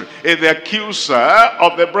adversary, it's the accuser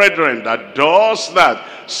of the brethren that does that.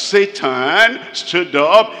 Satan stood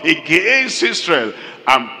up against Israel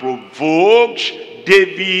and provoked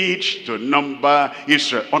David to number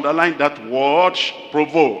Israel. Underline that word,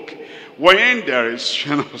 provoke. When there is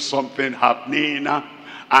something happening,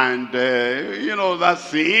 and that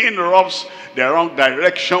thing rubs the wrong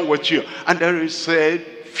direction with you, and there is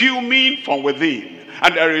fuming from within,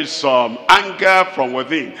 and there is anger from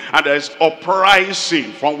within, and there is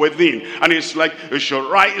uprising from within, and it's like you should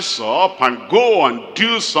rise up and go and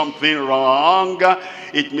do something wrong.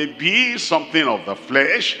 It may be something of the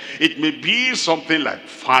flesh, it may be something like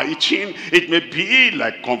fighting, it may be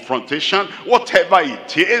like confrontation, whatever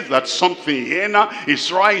it is, that something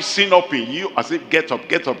is rising up in you as if get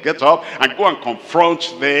up, and go and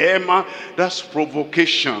confront them. That's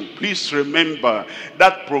provocation. Please remember,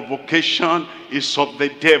 that provocation is of the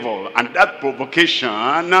devil, and that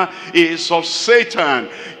provocation is of Satan.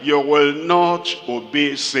 You will not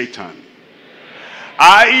obey Satan.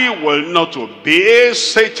 I will not obey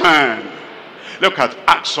Satan. Look at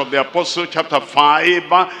Acts of the Apostle chapter 5.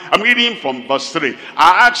 I'm reading from verse 3.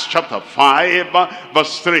 Acts chapter 5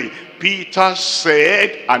 verse 3. Peter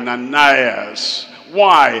said, Ananias,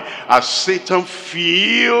 why has Satan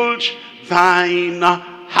filled thine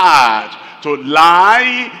heart to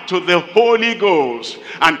lie to the Holy Ghost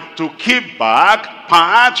and to keep back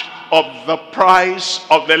part of the price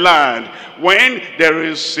of the land? When there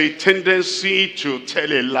is a tendency to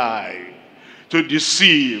tell a lie, to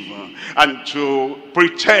deceive, and to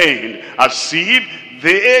pretend as if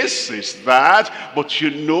this is that, but you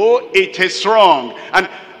know it is wrong. And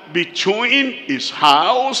between his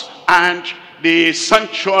house and the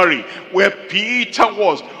sanctuary where Peter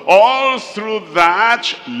was, all through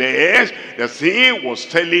that list, the thing was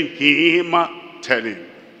telling him, tell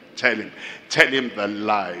him the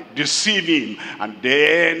lie, deceive him. And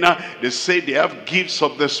then they say they have gifts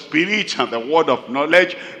of the Spirit and the word of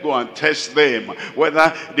knowledge. Go and test them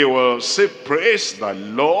whether they will say, praise the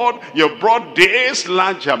Lord, you brought this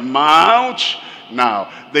large amount.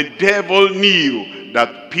 Now the devil knew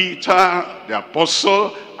that Peter the apostle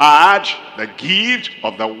had the gift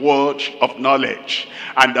of the word of knowledge,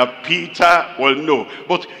 and that Peter will know.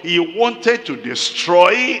 But he wanted to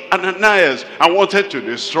destroy Ananias and wanted to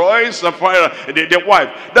destroy Sapphira, the wife.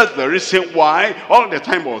 That's the reason why all the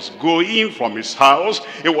time was going from his house.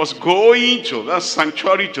 He was going to the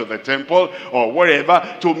sanctuary, to the temple, or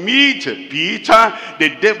wherever, to meet Peter.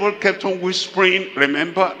 The devil kept on whispering,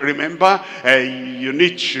 remember, you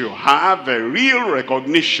need to have a real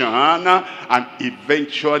recognition. And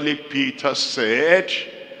eventually Peter said,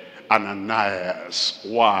 Ananias,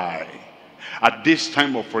 why? At this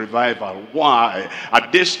time of revival, why?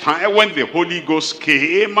 At this time when the Holy Ghost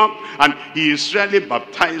came and he is really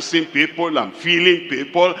baptizing people and filling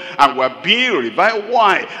people and we're being revived,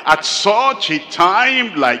 why? At such a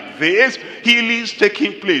time like this, healings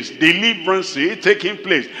taking place, deliverance is taking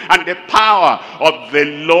place, and the power of the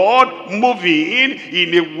Lord moving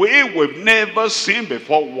in a way we've never seen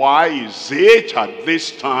before. Why is it at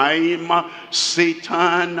this time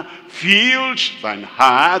Satan filled thine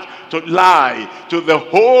heart to lie to the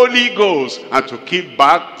Holy Ghost and to keep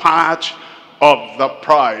back part of the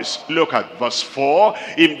price? Look at verse 4.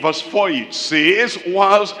 In verse 4 it says,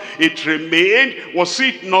 whilst it remained, was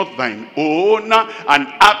it not thine own? And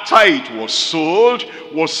after it was sold,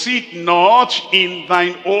 was it not in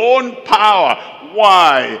thine own power?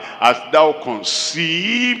 Why hast thou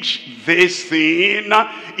conceived this thing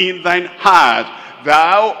in thine heart?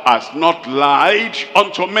 Thou hast not lied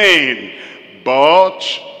unto men, but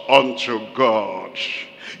unto God.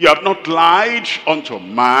 You have not lied unto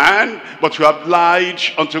man, but you have lied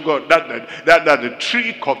unto God. That the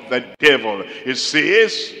trick of the devil. He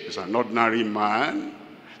says, he's an ordinary man,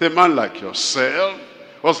 a man like yourself.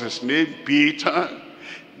 What's his name? Peter.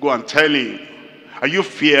 Go and tell him. Are you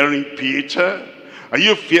fearing Peter? Are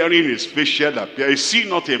you fearing his facial appearance? Is he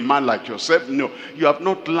not a man like yourself? No, you have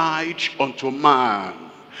not lied unto man,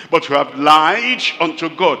 but you have lied unto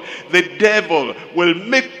God. The devil will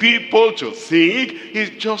make people to think he's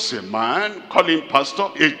just a man. Call him pastor,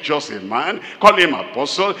 he's just a man. Call him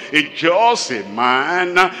apostle, he's just a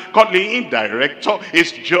man. Call him director,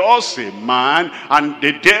 he's just a man. And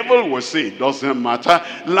the devil will say it doesn't matter,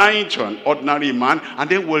 lying to an ordinary man, and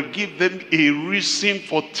then will give them a reason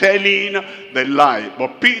for telling the lie.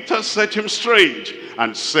 But Peter set him straight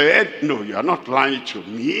and said, no, you are not lying to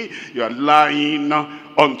me, you are lying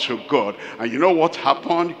unto God. And you know what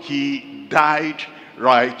happened? He died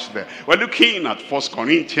right there. We're looking at 1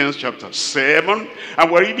 Corinthians chapter 7,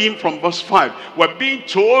 and we're reading from verse 5. We're being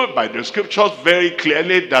told by the scriptures very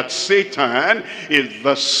clearly that Satan is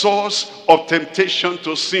the source of temptation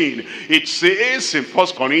to sin. It says in 1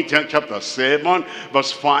 Corinthians chapter 7,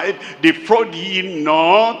 verse 5, defraud ye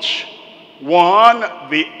not one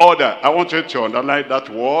the other. I want you to underline that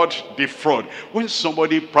word, defraud. When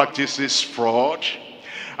somebody practices fraud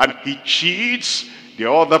and he cheats the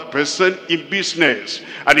other person in business,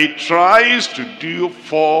 and he tries to do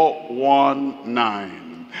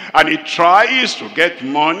 419, and he tries to get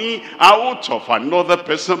money out of another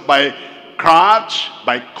person by craft,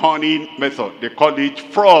 by cunning method, they call it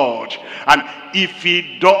fraud. And if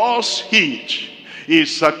he does it,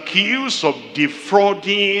 he's accused of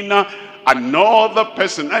defrauding another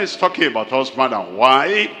person. Now he's talking about husband and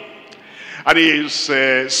wife, and he's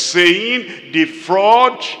saying,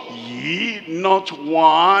 defraud ye not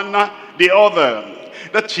one the other.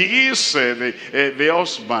 That is, the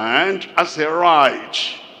husband has a right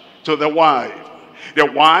to the wife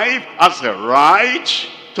has a right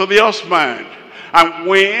to the husband. And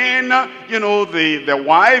when, you know, the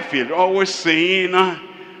wife is always saying,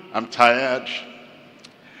 I'm tired,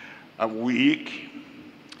 I'm weak,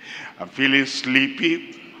 I'm feeling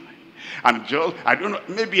sleepy, and just, I don't know,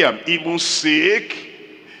 maybe I'm even sick.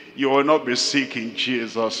 You will not be sick in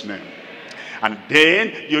Jesus' name. And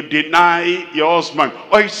then you deny your husband.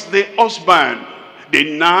 Or it's the husband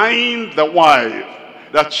denying the wife.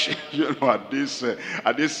 That, you know, at this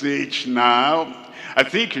age now, I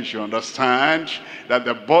think you should understand that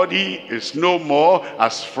the body is no more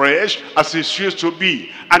as fresh as it used to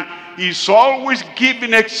be. And he's always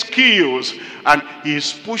giving excuse, and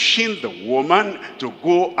he's pushing the woman to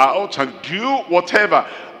go out and do whatever.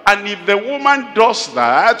 And if the woman does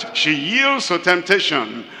that, she yields to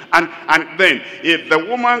temptation. And then if the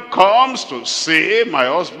woman comes to say, my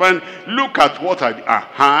husband, look at what I did,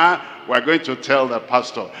 we're going to tell the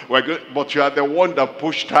pastor, but you are the one that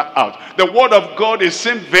pushed her out. The word of God is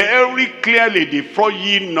saying very clearly, defraud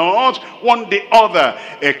ye not one the other,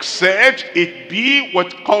 except it be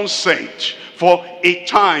with consent, for a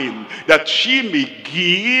time, that ye may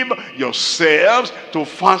give yourselves to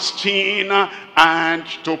fasting and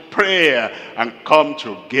to prayer, and come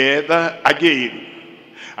together again.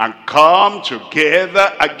 And come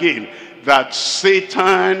together again, that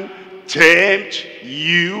Satan tempt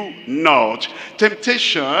you not.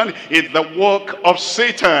 Temptation is the work of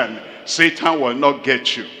Satan. Satan will not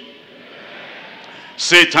get you.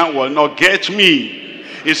 Satan will not get me.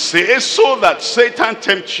 It says, so that Satan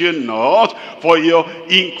tempts you not for your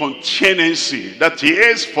incontinency. That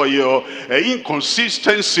is, for your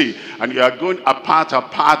inconsistency. And you are going apart,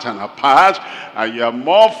 and you are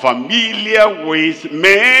more familiar with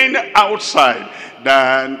men outside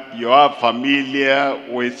than you are familiar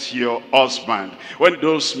with your husband. When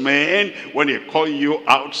those men, when they call you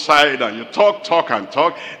outside and you talk,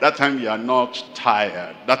 that time you are not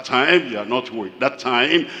tired. That time you are not weak. That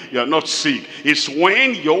time you are not sick. It's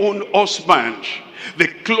when your own husband, the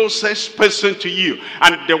closest person to you,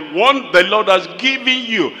 and the one the Lord has given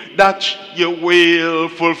you, that you will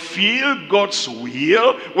fulfill God's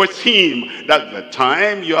will with him. That's the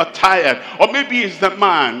time you are tired. Or maybe it's the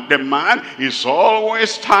man. The man is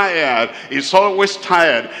always tired. He's always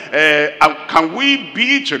tired. Can we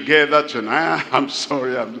be together tonight? I'm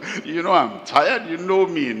sorry. I'm tired. You know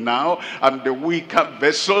me now. I'm the weaker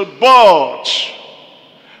vessel, but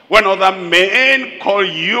when other men call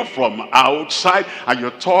you from outside and you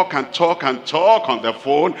talk on the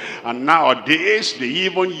phone, and nowadays they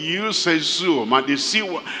even use a Zoom, and they see,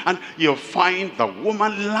 and you find the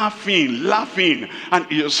woman laughing,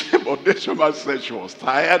 and you say, but this woman said she was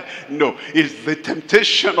tired. No, it's the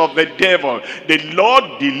temptation of the devil. The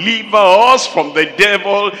Lord deliver us from the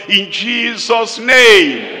devil in Jesus'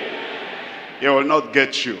 name. He will not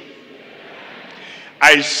get you.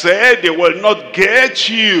 I said they will not get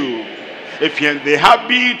you. if you're in the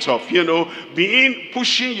habit of,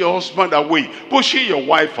 pushing your husband away, pushing your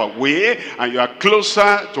wife away, and you are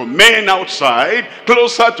closer to men outside,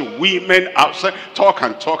 closer to women outside, talk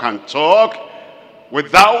and talk and talk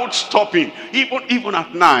without stopping, even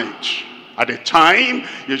at night. At the time,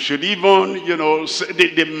 you should even,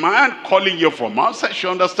 the man calling you from outside should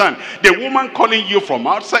understand. The woman calling you from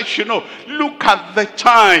outside should know. Look at the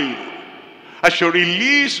time. I should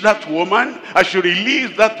release that woman. I should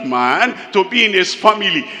release that man to be in his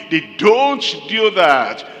family. They don't do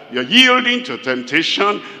that. You're yielding to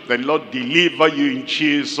temptation. The Lord deliver you in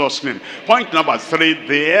Jesus' name. Point number 3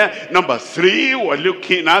 there. Number 3, we're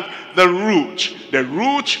looking at the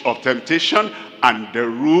root of temptation. And the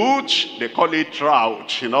root, they call it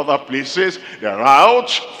route in other places, the route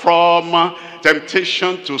from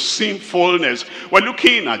temptation to sinfulness. We're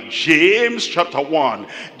looking at James chapter 1.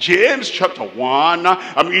 James chapter 1,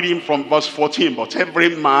 I'm reading from verse 14. But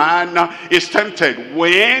every man is tempted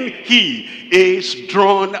when he is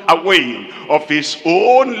drawn away of his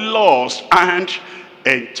own lust and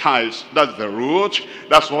enticed. That's the root.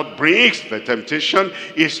 That's what brings the temptation.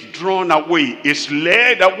 Is drawn away, is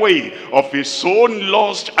led away of his own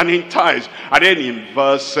lust and enticed. And then in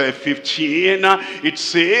verse 15 it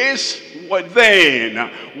says, well, then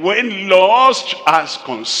when lust has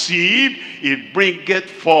conceived, it bringeth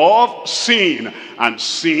forth sin, and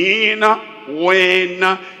sin,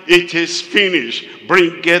 when it is finished,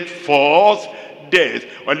 bringeth forth death.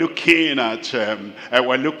 We're looking at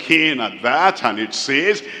that, and it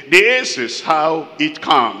says this is how it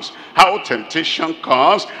comes, how temptation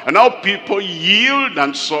comes, and how people yield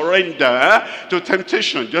and surrender to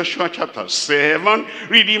temptation. Joshua chapter 7,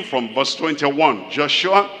 reading from verse 21.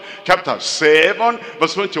 Joshua chapter 7,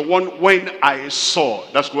 verse 21. When I saw,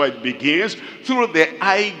 that's where it begins, through the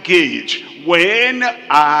eye gate, when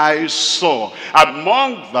I saw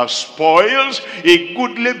among the spoils a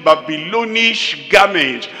goodly Babylonish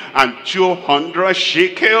garment, and 200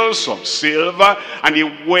 shekels of silver, and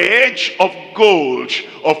a wedge of gold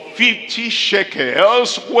of 50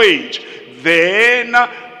 shekels weight, then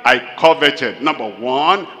I coveted. Number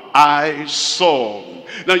 1, I saw.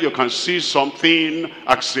 Now you can see something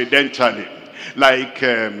accidentally. Like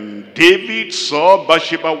David saw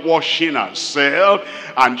Bathsheba washing herself,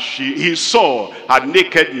 and he saw her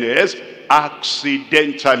nakedness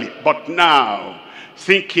accidentally. But now,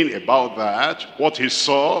 thinking about that, what he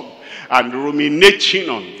saw, and ruminating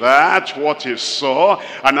on that, what he saw,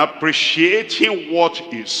 and appreciating what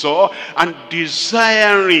he saw, and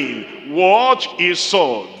desiring what he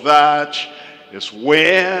saw, that is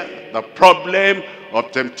where the problem of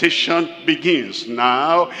temptation begins.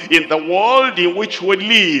 Now, in the world in which we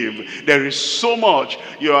live, there is so much.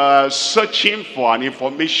 You are searching for an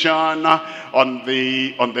information on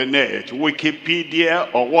the net, Wikipedia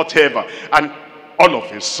or whatever, and all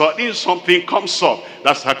of a sudden something comes up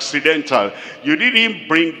that's accidental. You didn't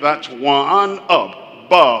bring that one up,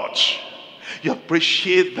 but you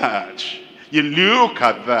appreciate that. You look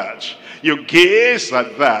at that. You gaze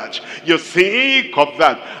at that. You think of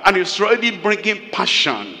that. And it's already bringing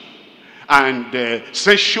passion and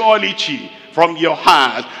sensuality from your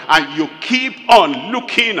heart. And you keep on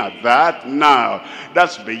looking at that. Now,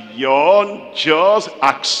 that's beyond just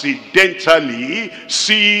accidentally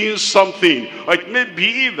seeing something. Or it may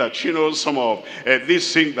be that, some of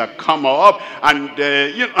these things that come up. And,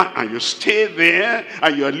 and you stay there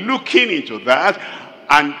and you're looking into that.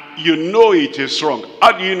 And you know it is wrong.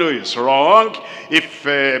 How do you know it's wrong? If,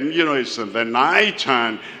 it's in the night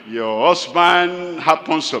and your husband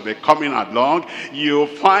happens to be coming along, you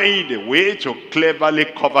find a way to cleverly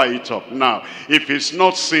cover it up. Now, if it's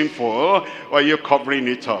not sinful, why are you covering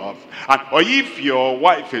it up? And, or if your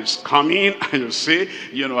wife is coming and you say,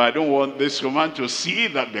 I don't want this woman to see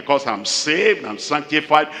that because I'm saved, I'm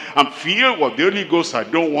sanctified, I'm filled with the Holy Ghost, I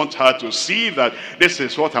don't want her to see that this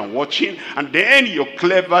is what I'm watching. And then you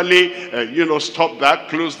cleverly, stop that,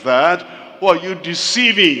 close that. Or you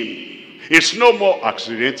deceiving. It's no more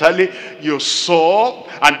accidentally. You saw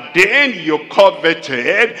and then you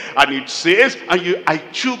coveted, and it says, and I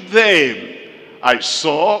took them. I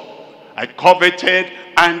saw, I coveted,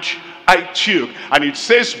 and I took. And it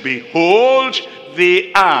says, behold,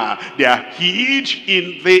 they are hid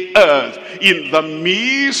in the earth, in the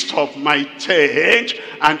midst of my tent,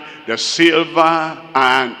 and the silver,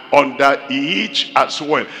 and under each as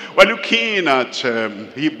well. We're looking at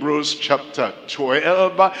Hebrews chapter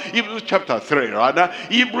 12, Hebrews chapter 3 rather.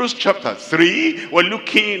 Hebrews chapter 3, we're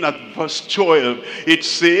looking at verse 12. It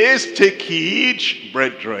says, take heed,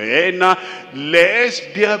 brethren, lest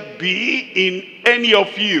there be in any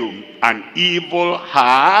of you an evil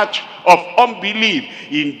heart of unbelief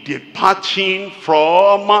in departing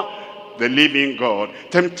from the living God.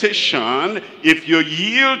 Temptation, if you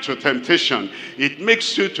yield to temptation, it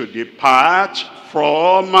makes you to depart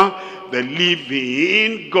from the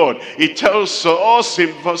living God. It tells us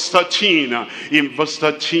in verse 13,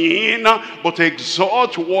 but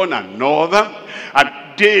exhort one another and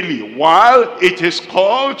daily while it is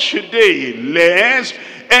called today, lest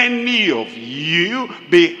any of you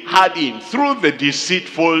be hardened through the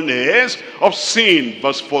deceitfulness of sin.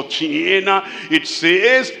 Verse 14, it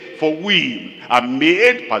says, for we are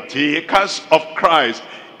made partakers of Christ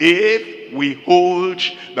if we hold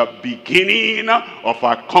the beginning of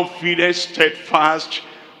our confidence steadfast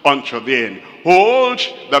unto the end. Hold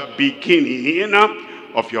the beginning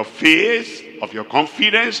of your faith, of your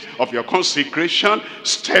confidence, of your consecration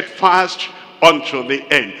steadfast unto the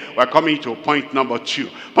end. We're coming to point number 2.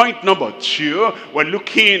 Point number 2, we're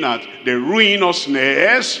looking at the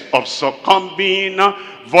ruinousness of succumbing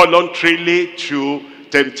voluntarily to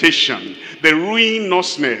temptation. The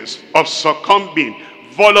ruinousness of succumbing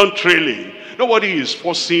voluntarily. Nobody is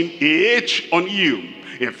forcing it on you.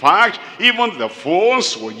 In fact, even the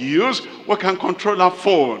phones we use, we can control our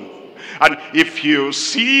phone. And if you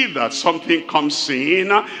see that something comes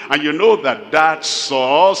in and you know that that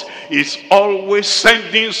source is always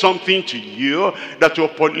sending something to you that will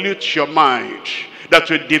pollute your mind, that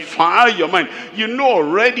will defile your mind, you know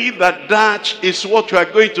already that that is what you are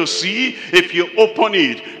going to see if you open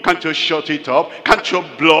it. Can't you shut it up? Can't you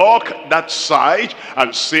block that side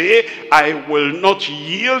and say, I will not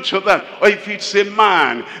yield to that? Or if it's a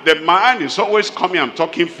man, the man is always coming. I'm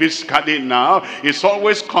talking physically now. He's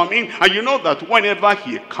always coming, and you know that whenever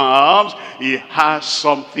he comes, he has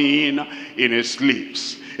something in his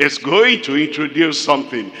lips. It's going to introduce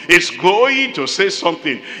something. It's going to say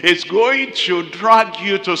something. It's going to drag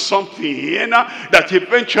you to something that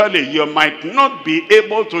eventually you might not be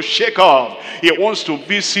able to shake off. He wants to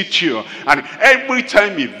visit you. And every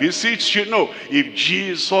time he visits, you know, if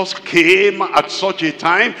Jesus came at such a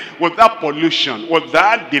time with that pollution, with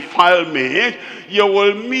that defilement, you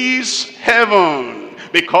will miss heaven.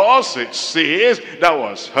 Because it says, thou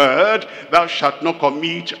hast heard, thou shalt not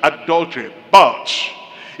commit adultery. But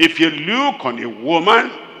if you look on a woman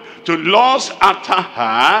to lust after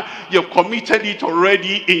her, you've committed it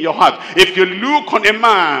already in your heart. If you look on a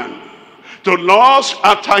man to lust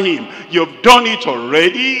after him, you've done it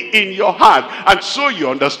already in your heart. And so you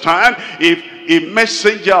understand, if a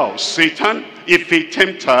messenger of Satan, if a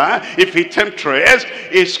tempter, if a temptress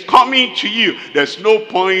is coming to you, there's no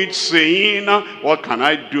point saying, what can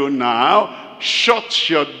I do now? Shut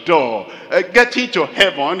your door. Getting to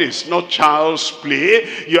heaven is not child's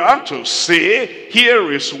play. You have to say,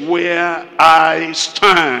 here is where I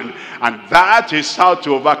stand. And that is how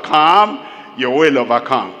to overcome. You will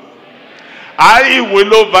overcome. I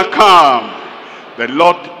will overcome. The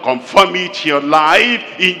Lord confirm it in your life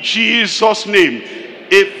in Jesus' name.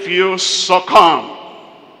 If you succumb,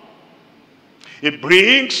 it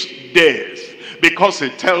brings death. Because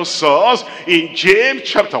it tells us in James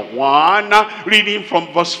chapter 1, reading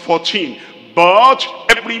from verse 14, but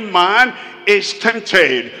every man is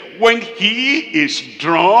tempted when he is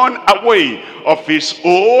drawn away of his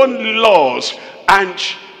own lusts and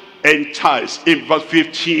enticed. In verse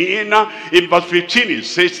 15, it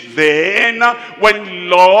says, then when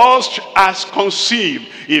lust has conceived,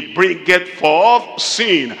 it bringeth forth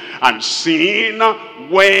sin, and sin,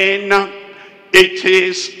 when it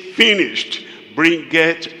is finished,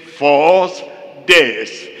 bringeth forth death.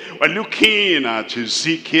 We're looking at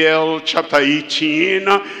Ezekiel chapter 18,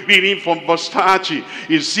 reading from verse 30.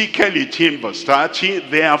 Ezekiel 18 verse 30,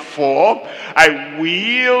 therefore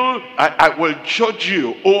I will judge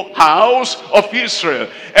you, O house of Israel,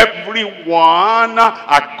 everyone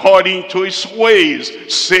according to his ways,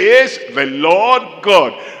 says the Lord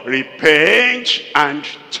God. Repent and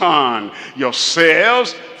turn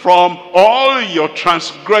yourselves from all your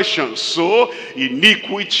transgressions, so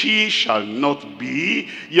iniquity shall not be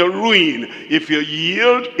your ruin. If you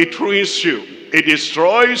yield, it ruins you. It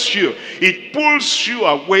destroys you. It pulls you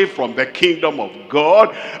away from the kingdom of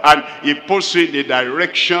God, and it puts you in the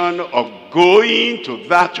direction of going to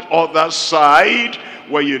that other side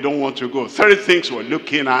where you don't want to go. 3 things we're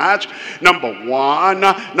looking at. Number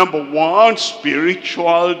one,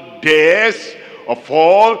 spiritual death of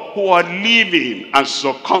all who are living and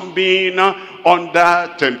succumbing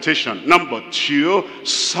under temptation. Number 2,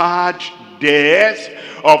 sad death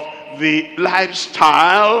of the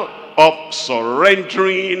lifestyle of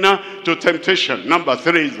surrendering to temptation. Number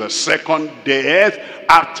 3 is the second death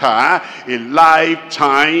after a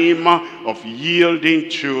lifetime of yielding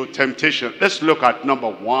to temptation. Let's look at number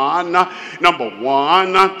 1. Number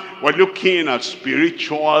 1, we're looking at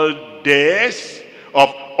spiritual death of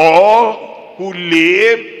all who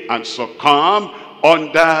live and succumb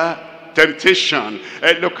under temptation.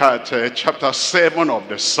 Look at chapter 7 of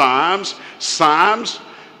the Psalms. Psalms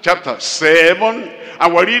chapter 7,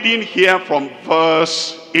 and we're reading here from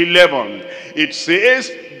verse 11. It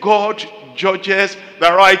says, God judges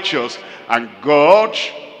the righteous, and God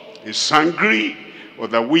is angry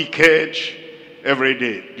with the wicked every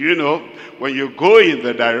day. Do you know, when you go in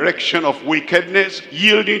the direction of wickedness,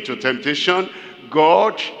 yielding to temptation,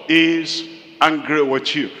 God is angry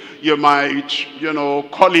with you. You might,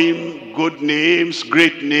 call him good names,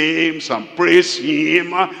 great names, and praise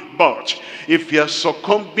him. But if you're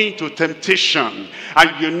succumbing to temptation,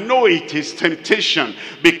 and you know it is temptation,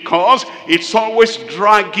 because it's always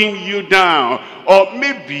dragging you down, or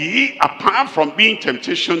maybe, apart from being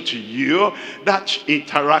temptation to you, that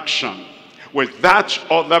interaction with that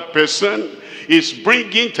other person is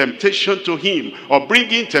bringing temptation to him, or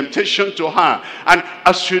bringing temptation to her. And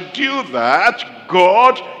as you do that,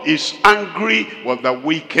 God is angry with the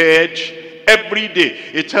wicked every day.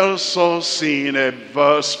 It tells us in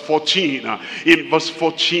verse 14. In verse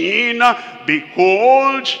 14,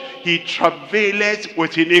 behold, he travaileth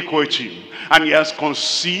with iniquity, and he has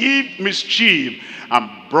conceived mischief, and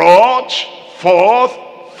brought forth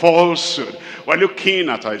falsehood. We're looking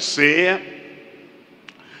at Isaiah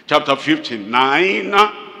chapter 59,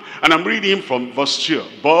 and I'm reading from verse 2.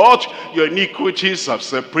 But your iniquities have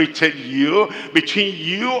separated you between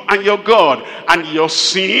you and your God, and your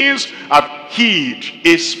sins have hid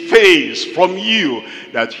his face from you,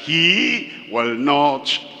 that he will not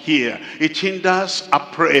hear. It hinders a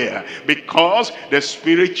prayer, because the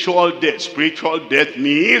spiritual death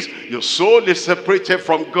means your soul is separated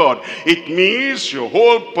from God. It means your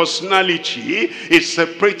whole personality is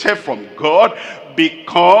separated from God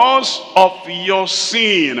because of your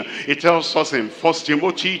sin. It tells us in 1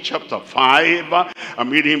 Timothy chapter 5, I'm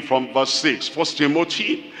reading from verse 6. 1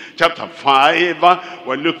 Timothy chapter 5,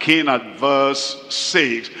 we're looking at verse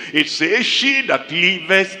 6. It says, she that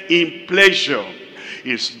liveth in pleasure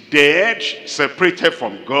is dead, separated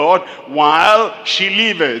from God, while she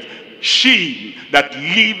liveth. She that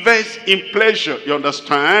liveth in pleasure. You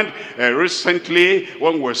understand? Recently,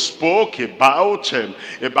 when we spoke about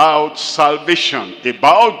salvation,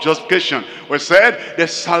 about justification, we said the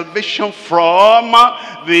salvation from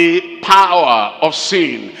the power of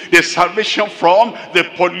sin, the salvation from the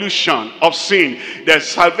pollution of sin, the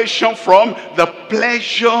salvation from the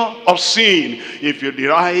pleasure of sin. If you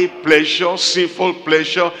derive pleasure, sinful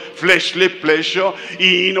pleasure, fleshly pleasure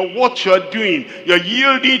in what you're doing, you're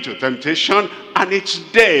yielding to temptation, and it's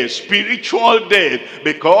death, spiritual death,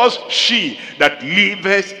 because she that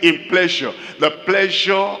liveth in pleasure, the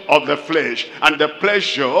pleasure of the flesh, and the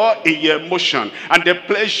pleasure in your emotion, and the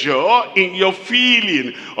pleasure in your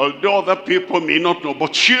feeling, although other people may not know,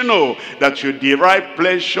 but you know that you derive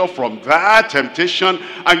pleasure from that temptation,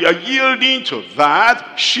 and you're yielding to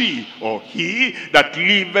that. She or he that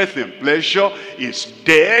liveth in pleasure is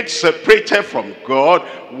dead, separated from God,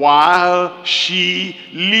 while she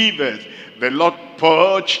liveth. The Lord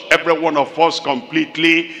purge every one of us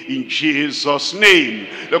completely in Jesus' name.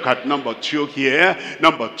 Look at number 2 here.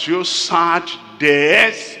 Number 2, sad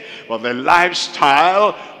death for the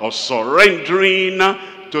lifestyle of surrendering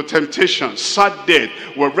to temptation. Sad death.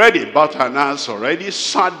 We've read about Annas already.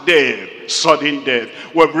 Sad death, sudden death.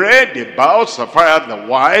 We've read about Sapphira the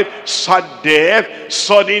wife. Sad death,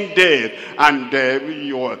 sudden death. And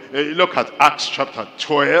you look at Acts chapter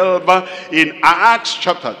 12. In Acts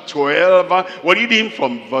chapter 12, we're reading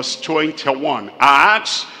from verse 21.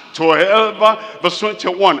 Acts 12 verse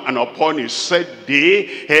 21. And upon his said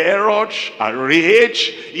day, Herod, arrayed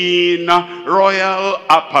in royal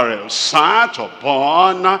apparel, sat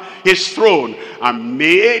upon his throne, and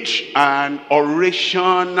made an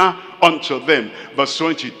oration unto them. Verse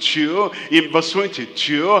 22. In verse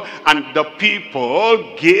 22, and the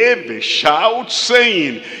people gave a shout,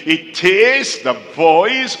 saying, it is the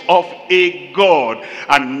voice of a God,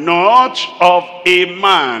 and not of a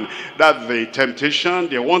man. That the temptation,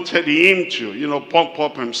 they wanted him to, pump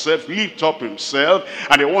up himself, lift up himself,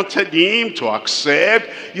 and they wanted him to accept,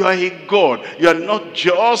 you are a God, you are not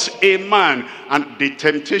just a man. And the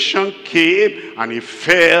temptation came, and he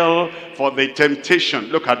fell for the temptation.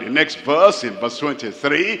 Look at the next verse, in verse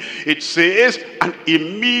 23. It says, and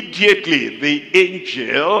immediately the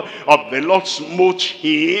angel of the Lord smote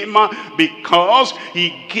him, because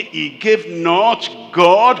he gave not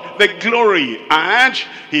God the glory, and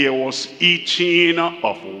he was eating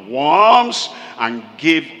of worms and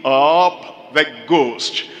gave up the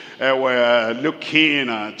ghost. We're looking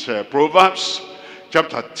at Proverbs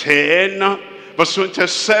chapter 10, verse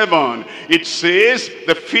 27. It says,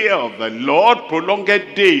 the fear of the Lord prolonged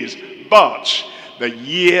days, but the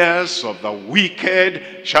years of the wicked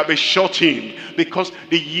shall be shortened. Because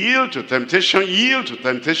they yield to temptation,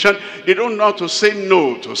 They don't know how to say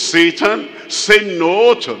no to Satan, say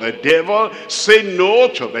no to the devil, say no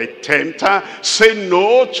to the tempter, say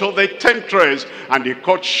no to the temptress, and they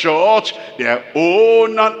cut short their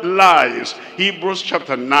own lives. Hebrews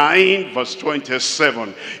chapter 9, verse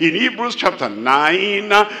 27. In Hebrews chapter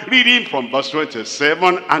 9, reading from verse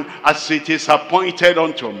 27, and as it is appointed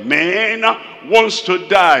unto men once to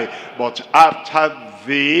die, but after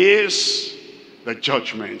this, the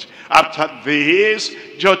judgment. After this,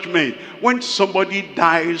 judgment. When somebody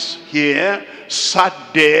dies here, sad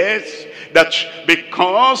death, that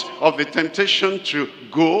because of the temptation to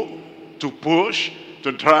go, to push,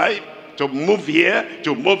 to drive, to move here,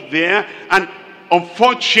 to move there, and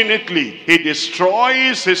unfortunately, he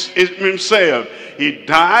destroys himself. He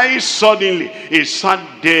dies suddenly. His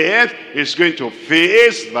sad death is going to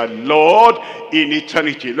face the Lord in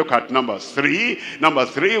eternity. Look at number 3. Number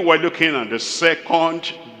 3, we're looking at the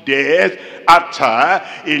second death after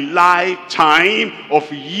a lifetime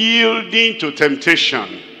of yielding to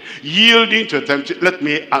temptation. Yielding to temptation. Let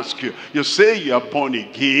me ask you. You say you are born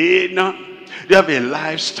again. You have a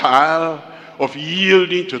lifestyle of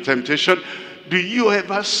yielding to temptation. Do you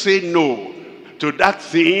ever say no to that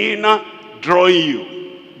thing drawing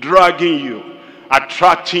you, dragging you,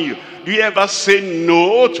 attracting you? Do you ever say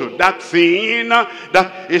no to that thing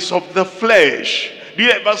that is of the flesh? Do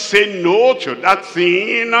you ever say no to that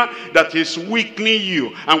thing that is weakening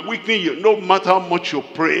you and weakening you? No matter how much you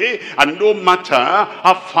pray and no matter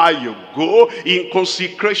how far you go in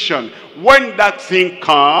consecration, when that thing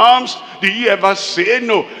comes, do you ever say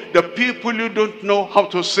no? The people who don't know how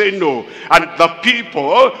to say no, and the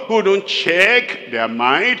people who don't check their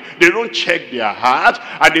mind, they don't check their heart,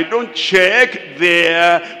 and they don't check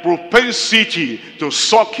their propensity to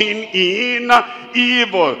sucking in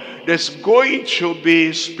evil. There's going to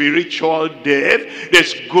be spiritual death,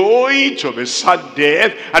 there's going to be sad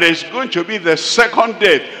death, and there's going to be the second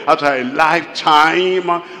death after a lifetime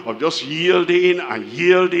of just yielding and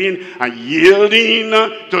yielding and yielding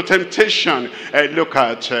to temptation. Look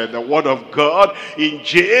at the word of God in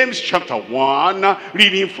James chapter 1,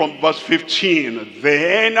 reading from verse 15.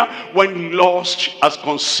 Then when lust has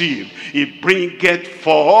conceived, it bringeth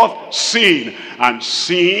forth sin, and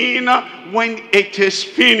sin, when it is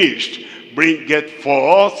finished, bringeth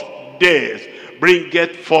forth death.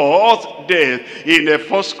 Bringeth forth death. In the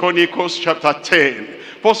 1 Chronicles chapter 10.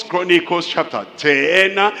 1 Chronicles chapter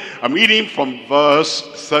 10, I'm reading from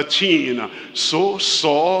verse 13. So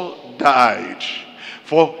Saul died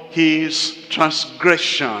for his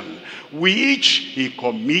transgression, which he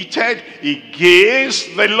committed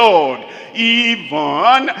against the Lord,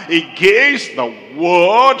 even against the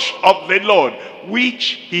word of the Lord,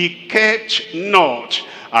 which he kept not,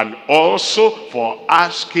 and also for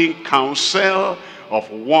asking counsel of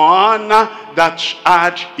one that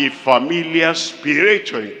had a familiar spirit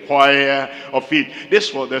to inquire of it.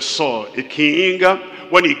 This was the Saul, a king.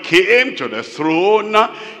 When he came to the throne,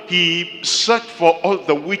 he searched for all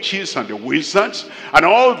the witches and the wizards and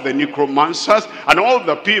all the necromancers and all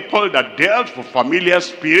the people that dealt with familiar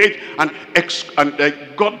spirit, and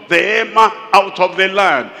got them out of the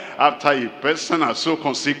land. After a person has so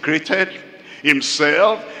consecrated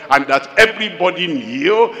himself and that everybody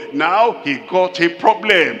knew, now he got a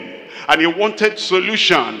problem and he wanted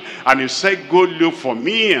solution, and he said, go look for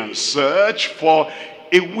me and search for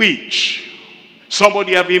a witch,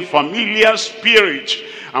 somebody having familiar spirit.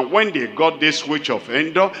 And when they got this witch of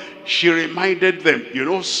Endor, she reminded them, you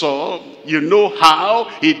know Saul, you know how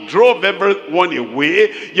he drove everyone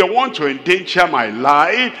away. You want to endanger my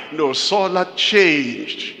life? No, Saul had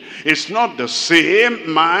changed. It's not the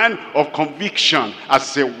same man of conviction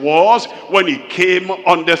as he was when he came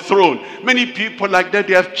on the throne. Many people like that,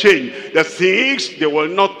 they have changed. The things they will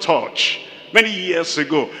not touch, many years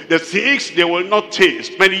ago. The things they will not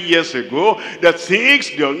taste many years ago. The things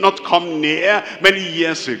they will not come near many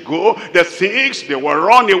years ago. The things they will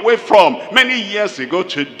run away from many years ago.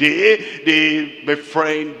 Today, they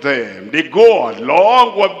befriend them. They go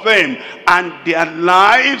along with them. And their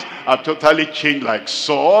lives are totally changed like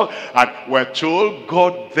Saul. And we're told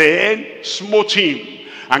God then smote him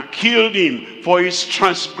and killed him for his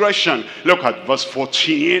transgression. Look at verse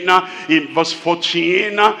 14. In verse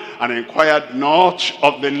 14, and inquired not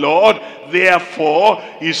of the Lord, therefore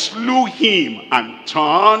he slew him and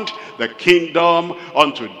turned the kingdom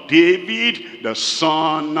unto David, the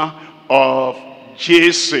son of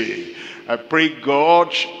Jesse. I pray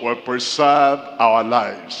God will preserve our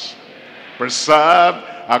lives, preserve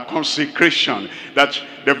our consecration, that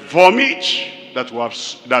the vomit that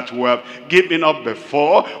we have given up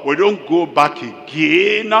before, we don't go back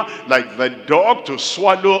again like the dog to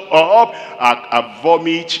swallow up a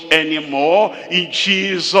vomit anymore, in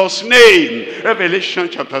Jesus' name. Revelation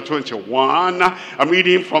chapter 21, I'm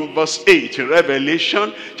reading from verse 8.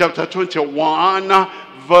 Revelation chapter 21,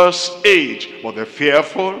 verse 8. For the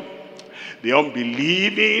fearful, the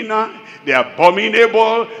unbelieving, the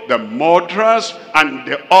abominable, the murderers, and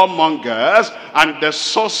the whoremongers, and the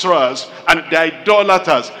sorcerers, and the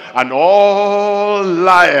idolaters, and all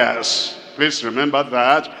liars. Please remember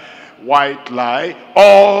that. White lie.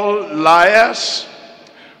 All liars,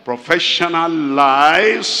 professional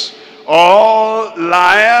lies, all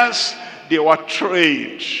liars. They were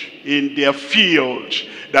trained in their field,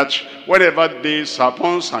 that whenever this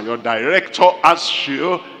happens and your director asks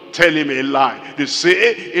you, tell him a lie. They say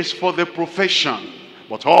it's for the profession.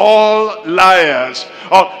 But all liars,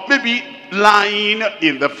 or maybe lying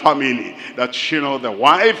in the family, that, you know, the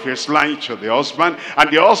wife is lying to the husband,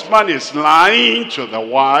 and the husband is lying to the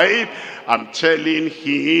wife. I'm telling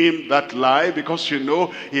him that lie because, you know,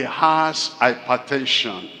 he has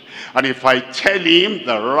hypertension. And if I tell him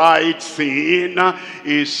the right thing,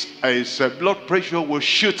 his blood pressure will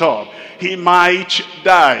shoot up. He might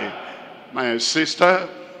die. My sister,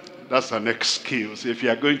 that's an excuse. If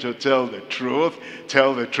you are going to tell the truth,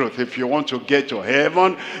 tell the truth. If you want to get to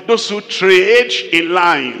heaven, those who trade in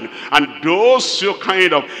lying, and those who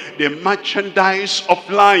kind of the merchandise of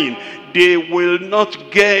lying, they will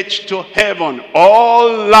not get to heaven.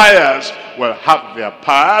 All liars will have their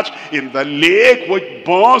part in the lake which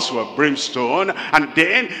burns with brimstone. And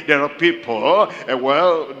then there are people,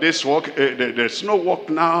 well, this work, there's no work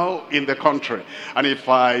now in the country. And if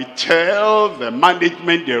I tell the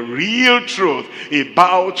management the real truth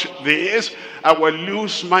about this, I will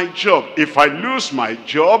lose my job. If I lose my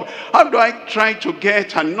job, how do I try to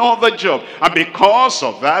get another job? And because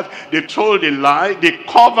of that, they told a lie. They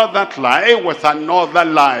cover that lie with another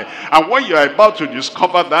lie. And when you're about to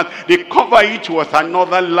discover that, they cover it with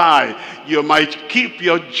another lie. You might keep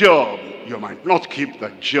your job. You might not keep the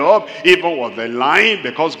job, even with the lying,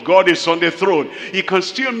 because God is on the throne. He can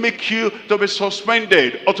still make you to be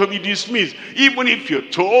suspended or to be dismissed, even if you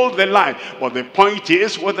told the lie. But the point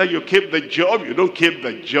is, whether you keep the job, you don't keep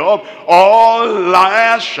the job, all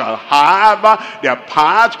liars shall have their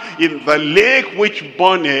part in the lake which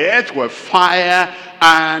burneth with fire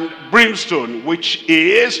and brimstone, which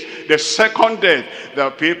is the second death. The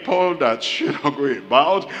people that go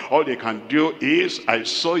about, all they can do is, I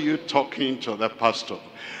saw you talking to the pastor.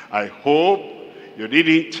 I hope you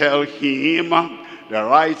didn't tell him the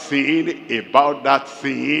right thing about that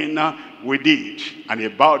thing we did, and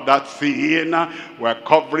about that thing we're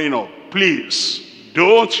covering up. Please,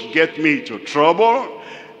 don't get me into trouble.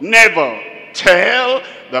 Never tell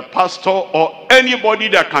the pastor or anybody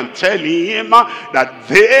that can tell him that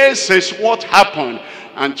this is what happened.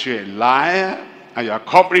 And you're a liar, and you're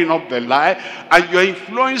covering up the lie, and you're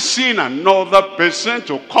influencing another person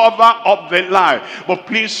to cover up the lie. But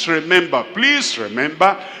please remember,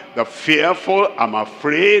 the fearful, I'm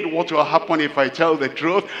afraid what will happen if I tell the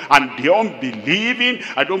truth. And the unbelieving,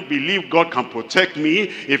 I don't believe God can protect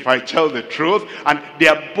me if I tell the truth. And the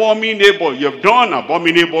abominable, you've done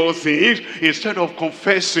abominable things instead of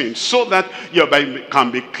confessing, so that you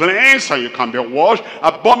can be cleansed and you can be washed.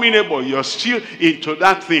 Abominable, you're still into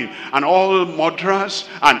that thing. And all murderers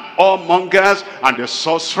and all mongers and the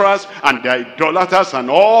sorcerers and the idolaters and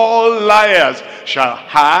all liars shall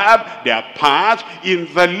have their part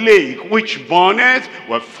in the lake which burneth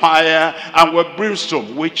with fire and with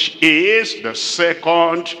brimstone, which is the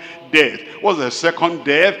second death. What's the second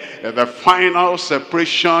death? The final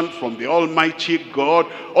separation from the Almighty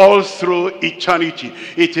God all through eternity.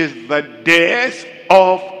 It is the death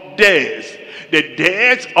of death. The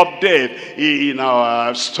death of death. In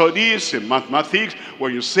our studies in mathematics,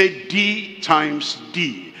 when you say D times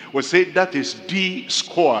D, We say that is D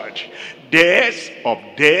squared. Death of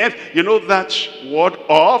death. You know that word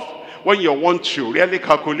of? When you want to really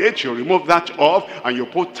calculate, you remove that off and you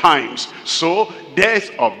put times. So death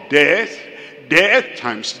of death, death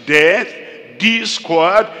times death, D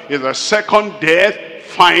squared is the second death,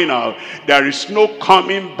 final. There is no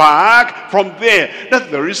coming back from there. That's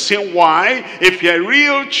the reason why, if you're a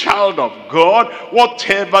real child of God,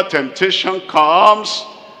 whatever temptation comes,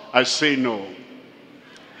 I say no.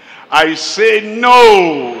 I say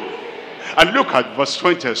no. And look at verse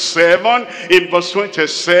 27. In verse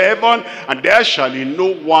 27, and there shall in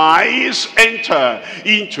no wise enter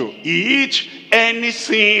into it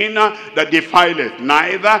anything that defileth,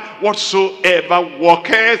 neither whatsoever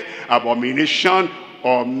worketh abomination,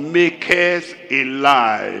 or maketh a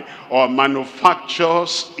lie, or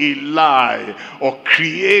manufactures a lie, or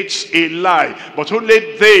creates a lie, but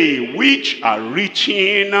only they which are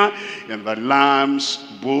written in the Lamb's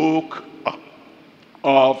book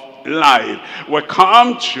of life. We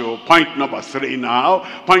come to point number 3 now.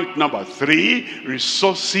 Point number 3,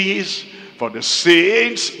 resources for the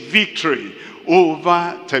saints' victory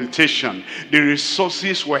over temptation. The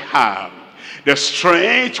resources we have, the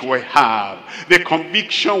strength we have, the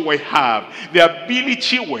conviction we have, the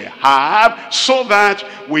ability we have, so that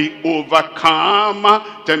we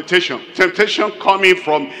overcome temptation. Temptation coming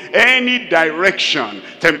from any direction.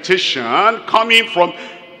 Temptation coming from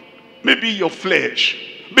maybe your flesh,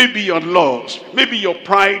 maybe your loss, maybe your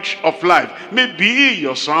pride of life, maybe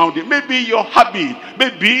your surrounding, maybe your habit,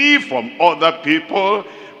 maybe from other people.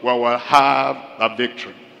 We will have the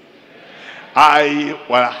victory. I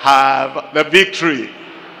will have the victory.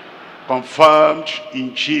 Confirmed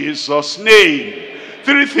in Jesus' name.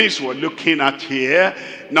 3 things we're looking at here.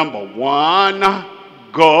 Number 1,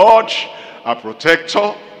 God, a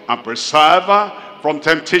protector and preserver from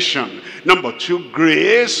temptation. Number 2,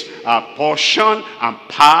 grace, a portion and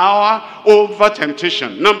power over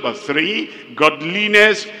temptation. Number 3,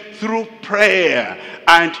 godliness through prayer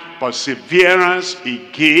and perseverance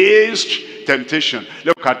against temptation.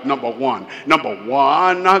 Look at number 1. Number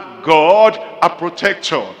 1, God, a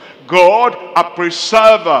protector. God, a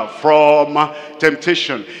preserver from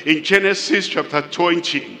temptation. In Genesis chapter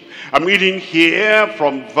 20, I'm reading here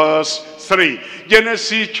from verse 3.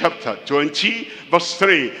 Genesis chapter 20, verse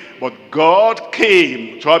 3. But God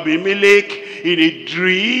came to Abimelech in a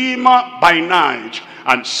dream by night,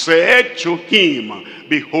 and said to him,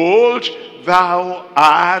 Behold, thou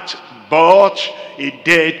art but a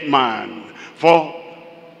dead man. For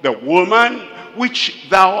the woman which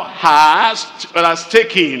thou hast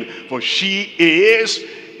taken, for she is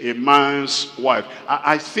a man's wife.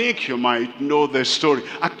 I think you might know the story.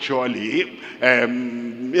 Actually,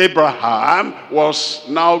 Abraham was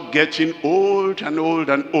now getting old and old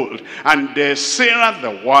and old. And Sarah,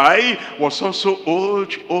 the wife, was also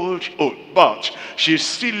old. But she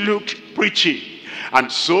still looked pretty. And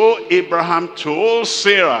so Abraham told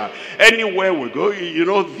Sarah, anywhere we go, you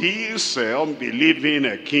know, these unbelieving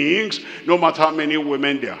kings, no matter how many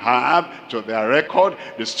women they have to their record,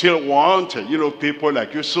 they still want, people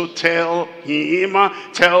like you. So tell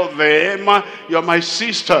them, you're my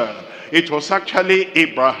sister. It was actually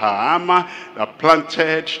Abraham that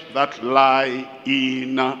planted that lie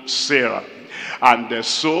in Sarah. And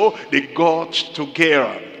so they got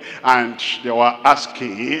together. And they were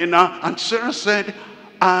asking, and Sarah said,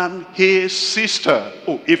 I'm his sister.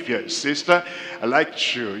 Oh, if you're his sister, I'd like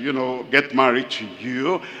to, get married to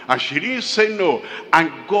you. And she didn't say no.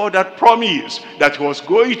 And God had promised that he was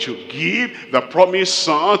going to give the promised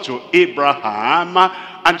son to Abraham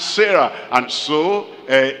and Sarah. And so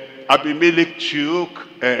Abimelech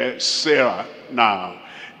took Sarah. Now,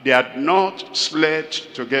 they had not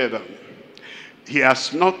slept together. He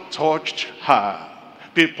has not touched her.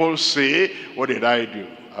 People say, what did I do?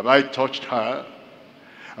 Have I touched her?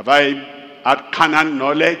 Have I had carnal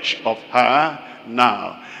knowledge of her?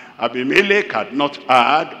 Now, Abimelech had not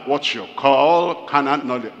had what you call carnal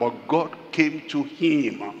knowledge. But God came to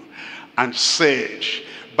him and said,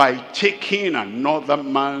 by taking another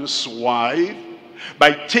man's wife,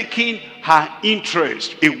 by taking her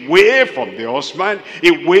interest away from the husband,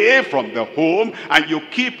 away from the home, and you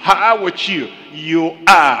keep her with you, you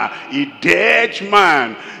are a dead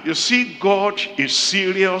man. You see, God is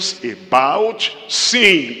serious about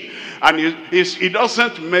sin. And he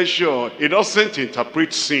doesn't measure, he doesn't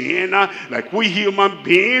interpret sin like we human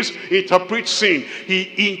beings interpret sin.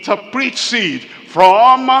 He interprets it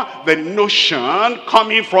from the notion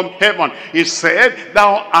coming from heaven. He said,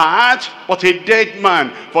 thou art but a dead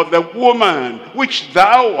man for the woman which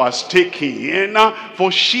thou hast taken,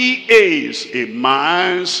 for she is a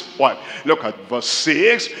man's wife. Look at verse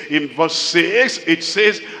 6. In verse 6 it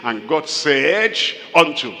says, and God said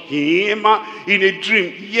unto him in a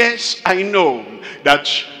dream, yes, I know that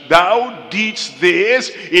thou didst this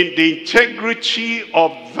in the integrity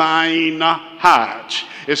of thine heart.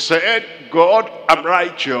 He said, God, I'm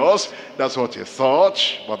righteous. That's what he thought.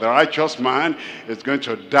 But the righteous man is going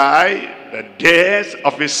to die the death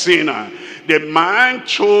of a sinner. The man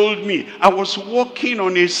told me, I was working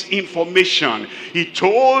on his information. He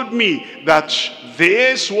told me that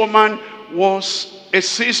this woman was a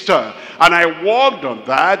sister. And I worked on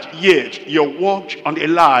that, yet you worked on a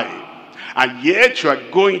lie. And yet you are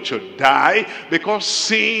going to die because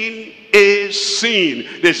sin is sin.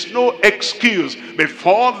 There's no excuse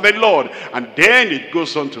before the Lord. And then it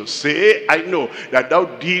goes on to say, I know that thou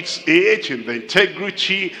didst it in the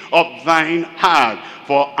integrity of thine heart.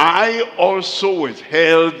 For I also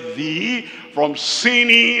withheld thee from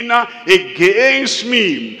sinning against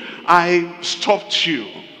me. I stopped you.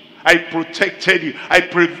 I protected you. I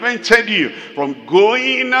prevented you from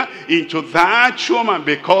going into that woman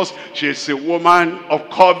because she is a woman of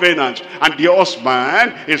covenant. And the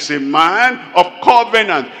husband is a man of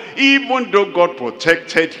covenant. Even though God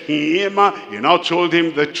protected him, he now told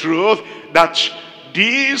him the truth that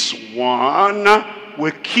this one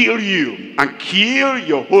will kill you and kill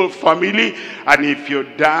your whole family. And if you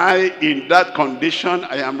die in that condition,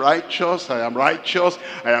 I am righteous, I am righteous,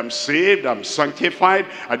 I am saved, I'm sanctified,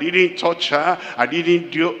 I didn't touch her, I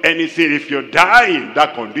didn't do anything. If you die in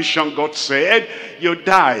that condition, God said, you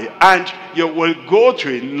die and you will go to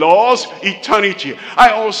a lost eternity.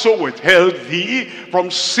 I also withheld thee from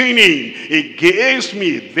sinning against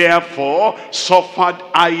me, therefore suffered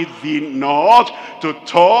I thee not to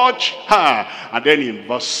touch her. And then in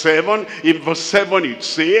verse 7 it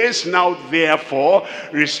says, now therefore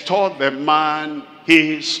restore the man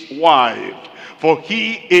his wife, for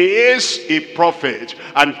he is a prophet,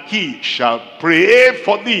 and he shall pray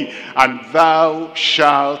for thee, and thou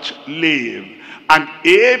shalt live. And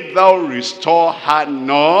if thou restore her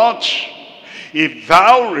not, if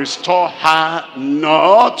thou restore her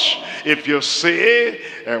not, if you say,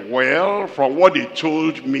 well, from what he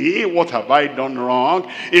told me, what have I done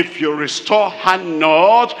wrong? If you restore her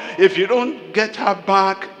not, if you don't get her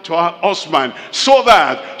back to her husband, so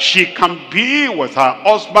that she can be with her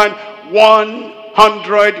husband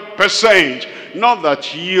 100%. Not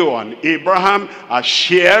that you and Abraham are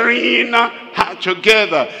sharing her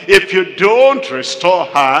together. If you don't restore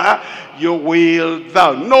her, you will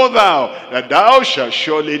know thou that thou shalt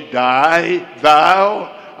surely die,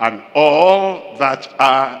 thou and all that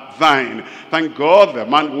are thine. Thank God the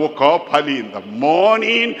man woke up early in the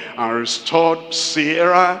morning and restored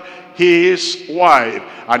Sarah, his wife.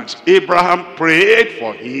 And Abraham prayed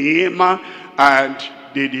for him, and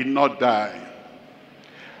they did not die.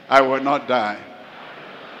 I will not die.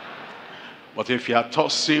 But if you are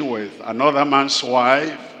tossing with another man's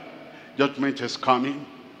wife, judgment is coming.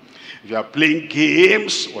 If you are playing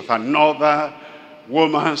games with another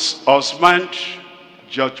woman's husband,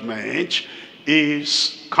 judgment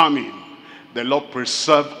is coming. The Lord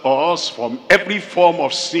preserve us from every form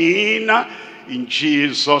of sin in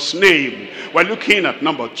Jesus' name. We're looking at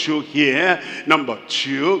number 2 here. Number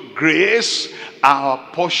 2, grace, our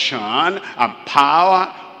portion and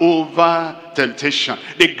power over temptation.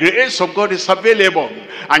 The grace of God is available,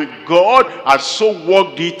 and God has so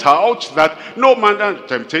worked it out that no matter the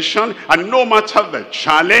temptation and no matter the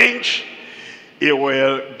challenge, he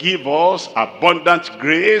will give us abundant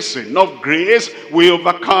grace, enough grace. We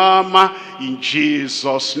overcome in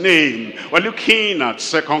Jesus' name. We're looking at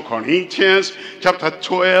 2 Corinthians chapter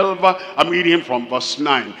 12. I'm reading from verse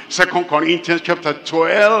 9. 2 Corinthians chapter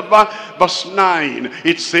 12, verse 9.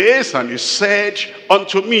 It says, and he said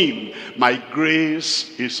unto me, my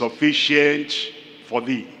grace is sufficient for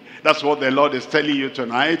thee. That's what the Lord is telling you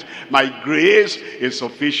tonight. My grace is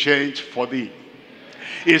sufficient for thee.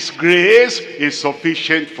 His grace is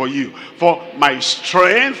sufficient for you. For my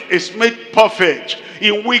strength is made perfect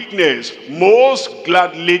in weakness. Most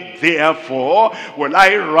gladly, therefore, will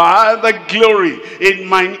I rather glory in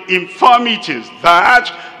my infirmities,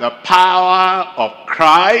 that the power of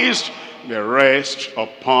Christ may rest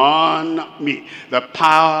upon me. The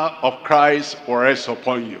power of Christ will rest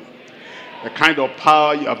upon you. The kind of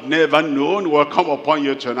power you have never known will come upon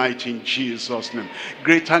you tonight in Jesus' name.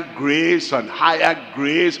 Greater grace and higher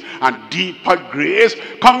grace and deeper grace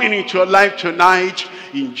coming into your life tonight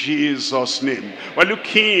in Jesus' name. We're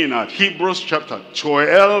looking at Hebrews chapter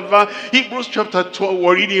 12. Hebrews chapter 12,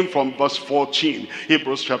 we're reading from verse 14.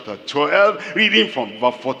 Hebrews chapter 12, reading from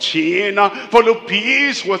verse 14. Follow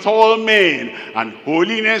peace with all men and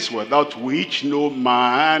holiness, without which no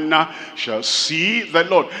man shall see the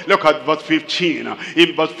Lord. Look at verse 15.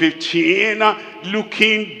 In verse 15,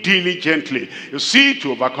 looking diligently. You see,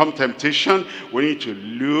 to overcome temptation, we need to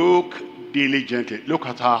look diligently. Look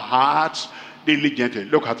at our hearts diligently.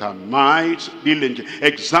 Look at our minds diligently.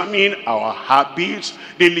 Examine our habits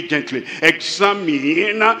diligently.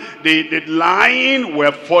 Examine the line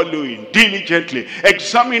we're following diligently.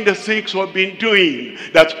 Examine the things we've been doing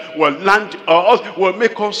that will land us, will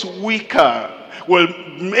make us weaker, will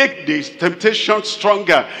make this temptation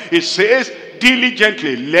stronger. It says,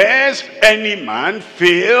 diligently, lest any man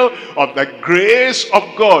fail of the grace of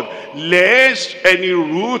God, lest any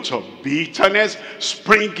root of bitterness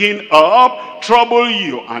springing up trouble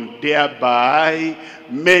you, and thereby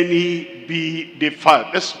many be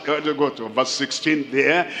defiled. Let's go to verse 16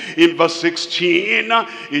 there. In verse 16,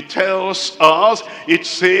 it tells us, it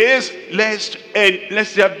says, lest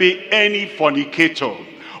there be any fornicator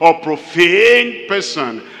or profane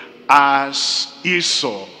person as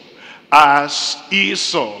Esau. As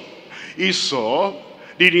Esau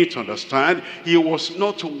didn't understand. He was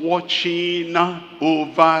not watching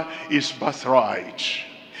over his birthright.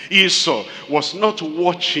 Esau was not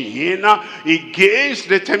watching against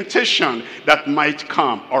the temptation that might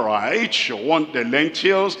come. All right, you want the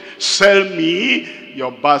lentils? Sell me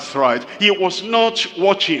your birthright. He was not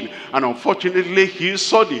watching. And unfortunately,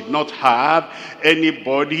 Esau did not have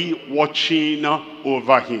anybody watching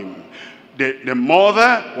over him. The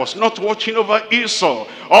mother was not watching over Esau.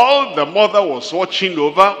 All the mother was watching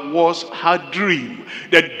over was her dream.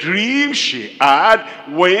 The dream she had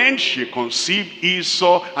when she conceived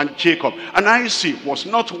Esau and Jacob. And Isaac was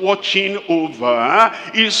not watching over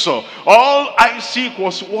Esau. All Isaac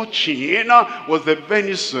was watching was the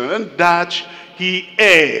venison that he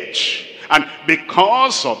ate. And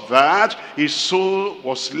because of that, his soul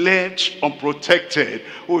was left unprotected.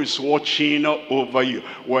 Who is watching over you?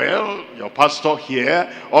 Well, your pastor here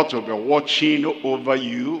ought to be watching over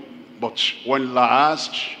you. But when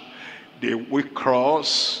last did we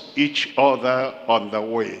cross each other on the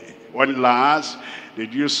way? When last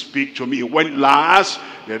did you speak to me? When last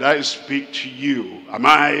did I speak to you? Am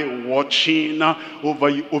I watching over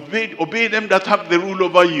you? Obey them that have the rule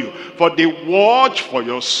over you, for they watch for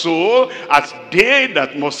your soul as they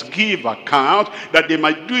that must give account, that they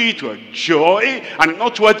might do it with joy and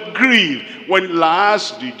not with grief. When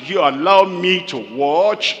last did you allow me to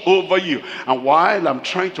watch over you? And while I'm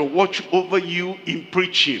trying to watch over you in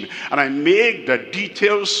preaching, and I make the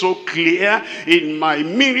details so clear in my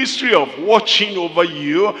ministry of watching over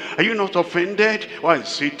you, are you not offended? Why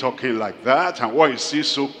is he talking like that? And why is he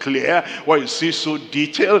so clear? Why is he so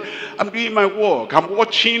detailed? I'm doing my work. I'm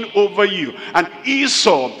watching over you. And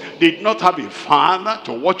Esau did not have a father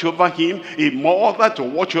to watch over him, a mother to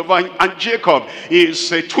watch over him. And Jacob,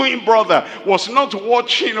 his twin brother, was not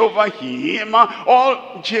watching over him.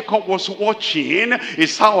 All Jacob was watching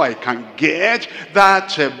is how I can get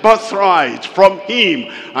that birthright from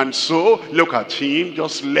him. And so, look at him,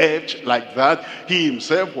 just left like that. He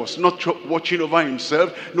himself was not watching over himself.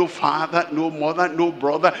 No father, no mother, no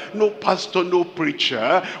brother, no pastor, no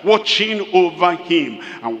preacher watching over him.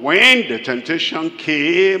 And when the temptation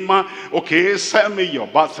came, okay, sell me your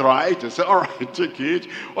birthright. He said, all right, take it.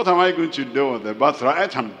 What am I going to do with the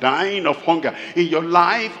birthright? I'm dying of hunger. In your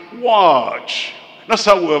life, watch. That's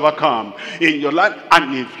how we overcome in your life.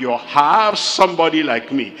 And if you have somebody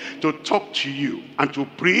like me to talk to you and to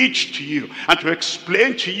preach to you and to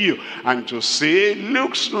explain to you and to say,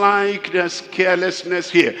 looks like there's carelessness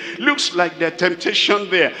here, looks like there's temptation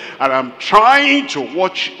there, and I'm trying to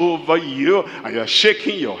watch over you, and you're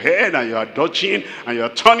shaking your head and you're dodging and you're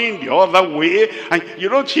turning the other way, and you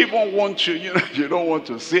don't even want to, you don't want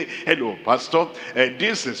to say, hello, pastor,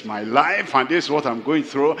 this is my life and this is what I'm going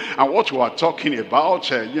through, and what you are talking about,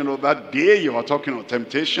 that day you were talking about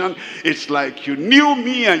temptation, it's like you knew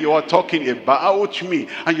me and you were talking about me,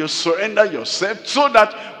 and you surrender yourself so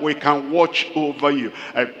that we can watch over you.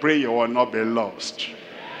 I pray you will not be lost.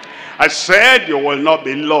 I said you will not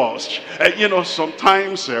be lost. You know,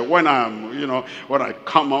 sometimes when I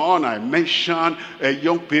come on, I mention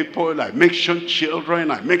young people, I mention children,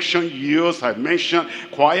 I mention youth, I mention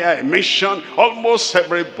choir, I mention almost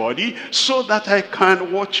everybody, so that I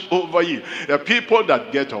can watch over you. The people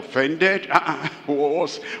that get offended,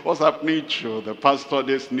 what's happening to the pastor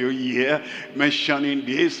this new year, mentioning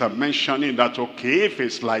this and mentioning that, okay, if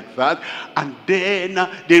it's like that, and then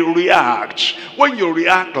they react. When you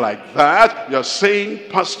react like that, you're saying,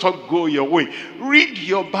 Pastor, go your way. Read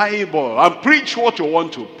your Bible and preach what you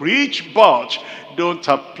want to preach, but don't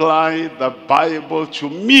apply the Bible to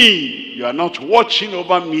me. You are not watching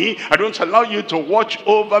over me. I don't allow you to watch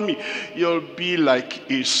over me. You'll be like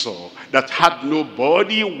Esau, that had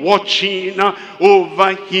nobody watching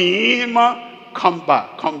over him. Come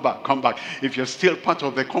back, come back, come back. If you're still part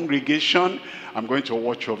of the congregation, I'm going to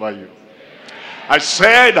watch over you. I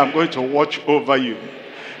said I'm going to watch over you.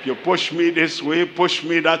 If you push me this way, push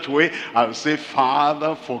me that way, I'll say,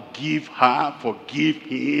 Father, forgive her, forgive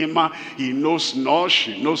him. He knows not,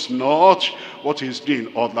 she knows not what he's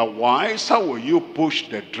doing. Otherwise, how will you push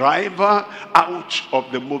the driver out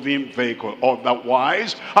of the moving vehicle?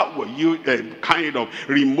 Otherwise, how will you kind of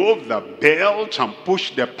remove the belt and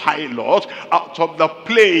push the pilot out of the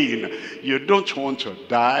plane? You don't want to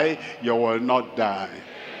die, you will not die.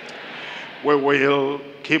 We will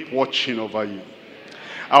keep watching over you.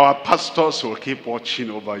 Our pastors will keep watching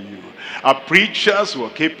over you. Our preachers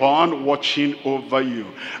will keep on watching over you.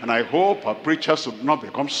 And I hope our preachers will not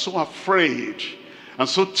become so afraid and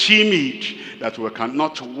so timid that we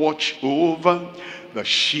cannot watch over the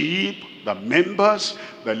sheep, the members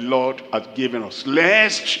the Lord has given us.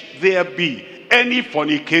 Lest there be any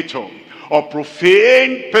fornicator or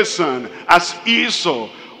profane person as Esau,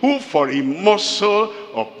 who for a morsel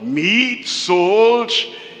of meat sold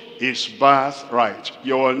his birthright.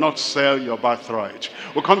 You will not sell your birthright.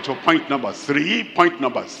 We'll come to point number 3. Point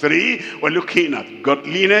number 3, we're looking at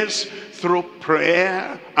godliness through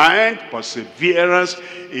prayer and perseverance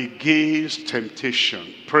against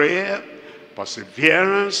temptation. Prayer,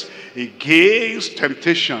 perseverance against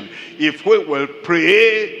temptation. If we will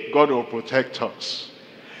pray, God will protect us.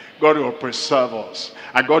 God will preserve us.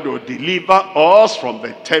 And God will deliver us from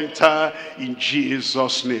the tempter in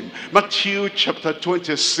Jesus' name. Matthew chapter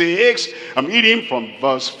 26. I'm reading from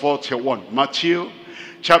verse 41. Matthew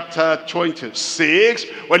chapter 26.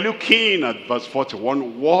 We're looking at verse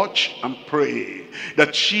 41. Watch and pray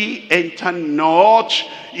that ye enter not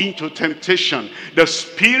into temptation. The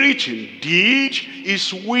spirit indeed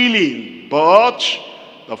is willing, but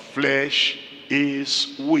the flesh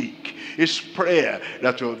is weak. It's prayer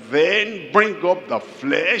that will then bring up the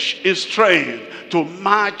flesh in strength to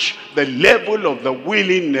match the level of the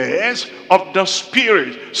willingness of the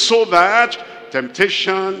spirit, so that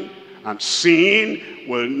temptation and sin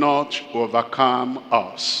will not overcome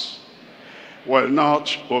us, will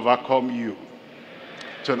not overcome you.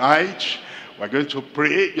 Tonight, we're going to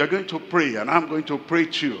pray, you're going to pray, and I'm going to pray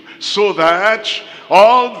too, so that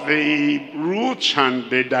all the routes and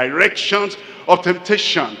the directions of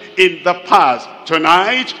temptation in the past,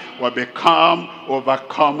 tonight will become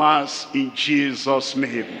overcomers in Jesus'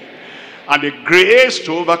 name. And the grace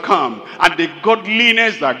to overcome, and the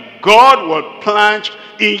godliness that God will plant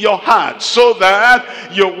in your heart, so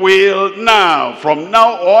that you will now, from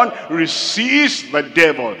now on, resist the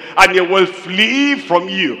devil, and he will flee from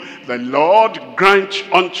you. The Lord grant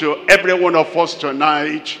unto every one of us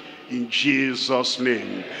tonight, in Jesus'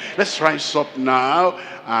 name. Let's rise up now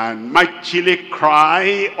and mightily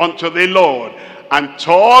cry unto the Lord and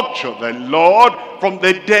talk to the Lord from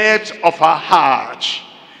the depths of our heart.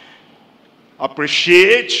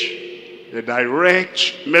 Appreciate the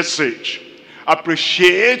direct message.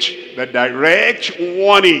 Appreciate the direct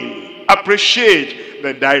warning. Appreciate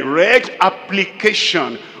the direct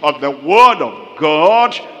application of the word of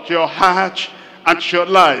God to your heart and to your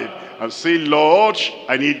life. And say, Lord,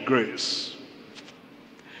 I need grace.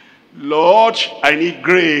 Lord, I need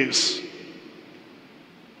grace.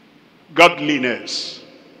 Godliness.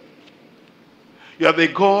 You are the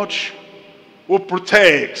God who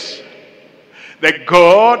protects. The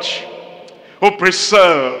God who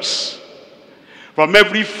preserves from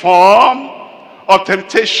every form of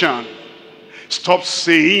temptation. Stop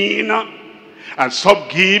saying and stop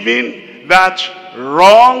giving that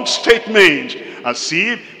wrong statement as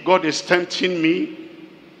if God is tempting me.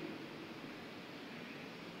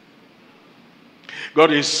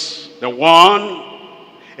 God is the one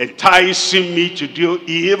enticing me to do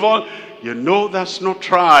evil. You know that's not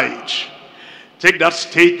right. Take that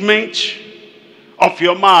statement off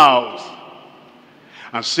your mouth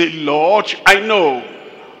and say, Lord, I know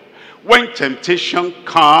When temptation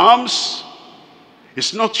comes,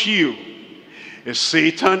 it's not you. It's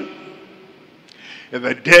Satan. It's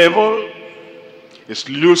the devil. It's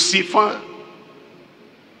Lucifer.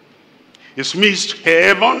 It's missed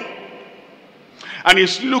heaven. And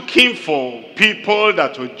he's looking for people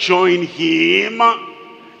that will join him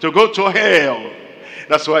to go to hell.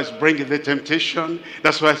 That's why he's bringing the temptation.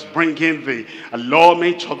 That's why he's bringing the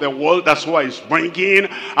allurement of the world. That's why he's bringing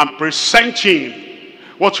and presenting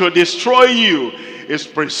what will destroy you. Is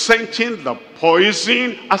presenting the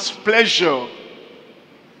poison as pleasure.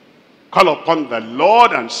 Call upon the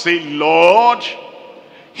Lord and say, Lord,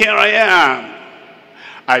 here I am.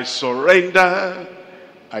 I surrender,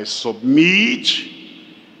 I submit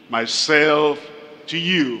myself to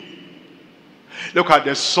you. Look at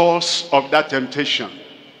the source of that temptation.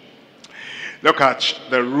 Look at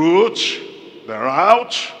the route, the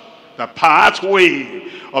route, the pathway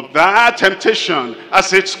of that temptation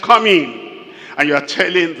as it's coming. And you are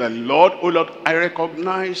telling the Lord, oh Lord, I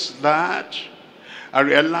recognize that. I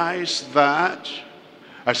realize that.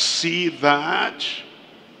 I see that.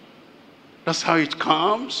 That's how it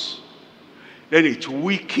comes. Then it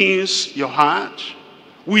weakens your heart,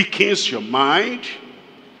 weakens your mind,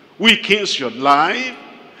 weakens your life,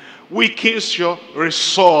 weakens your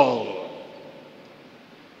resolve.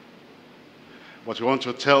 But you want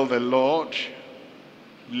to tell the Lord,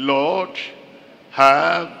 Lord,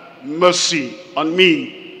 have mercy on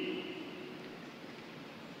me.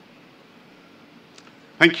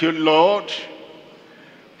 Thank you, Lord,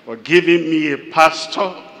 for giving me a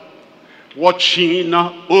pastor watching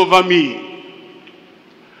over me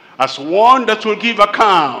as one that will give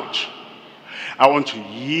account. I want to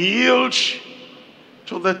yield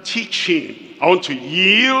to the teaching. I want to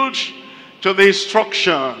yield to the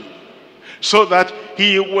instruction so that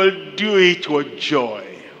he will do it with joy,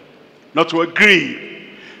 not with grief,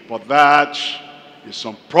 but that is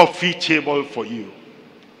unprofitable for you.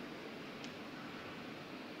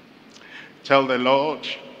 Tell the Lord,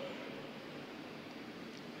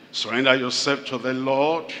 surrender yourself to the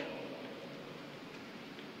Lord.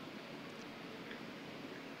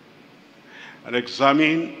 And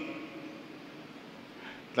examine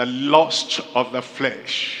the lust of the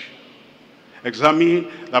flesh.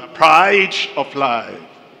 Examine the pride of life.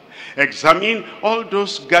 Examine all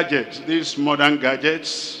those gadgets, these modern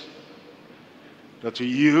gadgets that you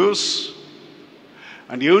use,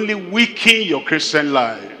 and they only weaken your Christian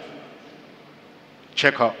life.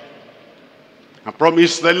 Check up. And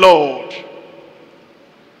promise the Lord.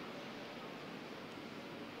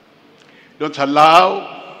 Don't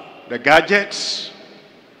allow the gadgets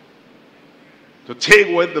to take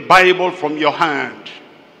away the Bible from your hand,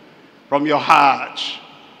 from your heart,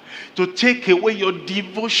 to take away your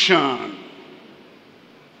devotion,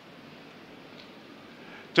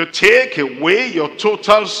 to take away your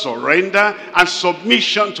total surrender and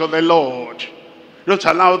submission to the Lord. Don't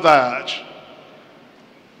allow that.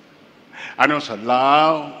 And don't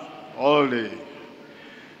allow all the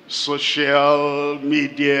social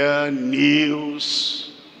media,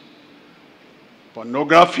 news,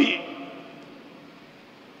 pornography,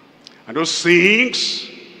 and those things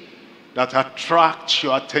that attract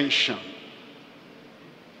your attention.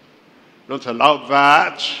 Don't allow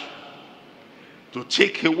that to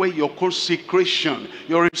take away your consecration,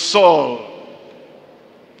 your resolve,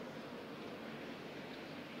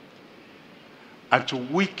 and to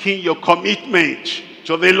weaken your commitment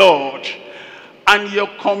to the Lord and your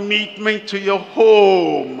commitment to your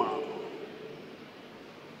home.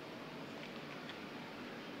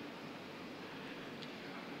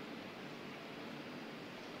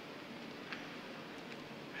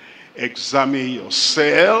 Examine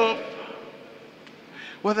yourself,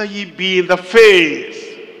 whether ye be in the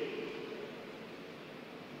faith.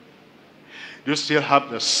 Do you still have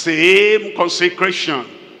the same consecration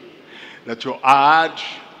that you had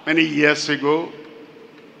many years ago?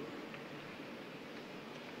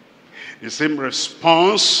 The same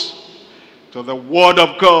response to the word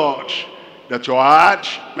of God that you had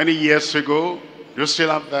many years ago? Do you still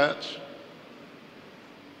have that?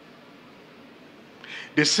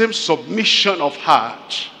 The same submission of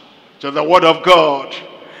heart to the word of God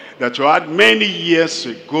that you had many years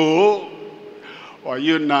ago? Or are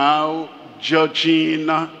you now judging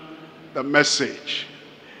the message,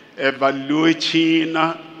 evaluating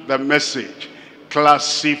the message,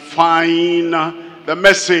 classifying the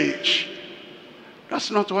message?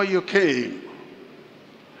 That's not why you came.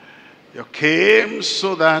 You came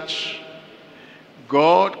so that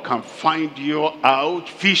God can find you out,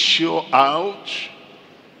 fish you out,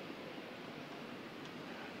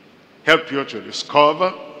 help you to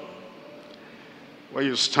discover Where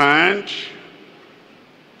you stand.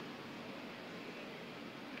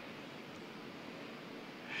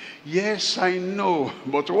 Yes, I know,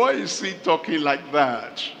 but why is he talking like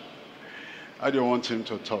that? How do you want him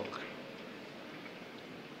to talk?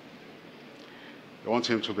 You want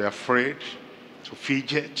him to be afraid, to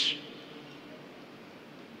fidget?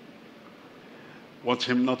 Want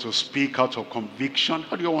him not to speak out of conviction?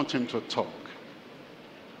 How do you want him to talk?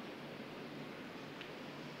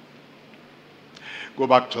 Go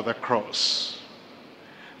back to the cross.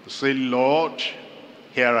 Say, Lord,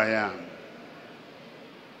 here I am.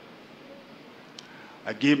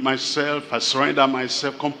 I give myself, I surrender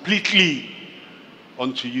myself completely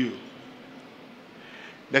unto you.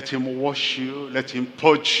 Let him wash you, let him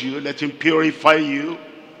purge you, let him purify you.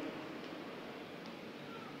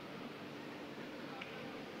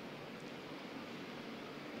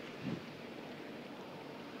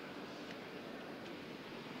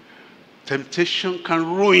 Temptation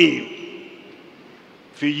can ruin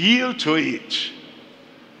if you yield to it.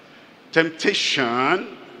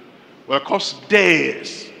 Temptation will cause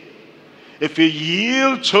death if you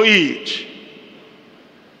yield to it.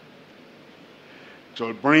 It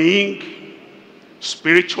will bring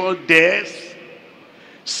spiritual death,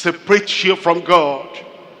 separate you from God.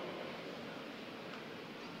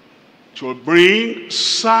 It will bring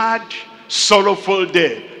sad, sorrowful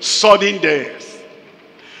death, sudden death.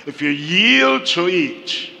 If you yield to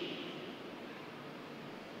it.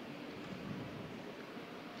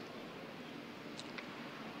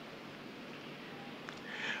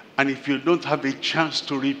 And if you don't have a chance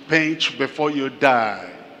to repent before you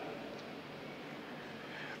die,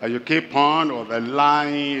 and you keep on with the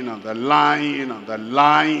lying and the lying and the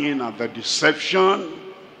lying and the deception,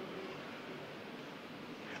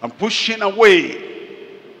 and pushing away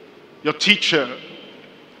your teacher,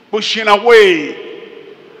 pushing away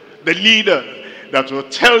the leader that will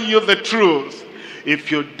tell you the truth.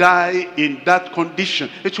 If you die in that condition,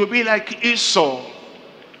 it will be like Esau.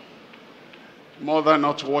 Mother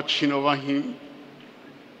not watching over him,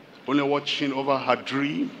 only watching over her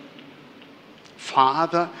dream.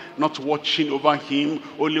 Father not watching over him,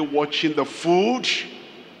 only watching the food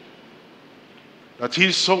that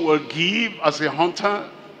Esau will give as a hunter.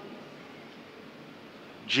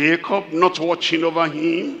 Jacob not watching over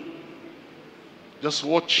him, just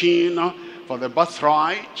watching for the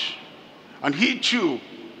birthright. And he too,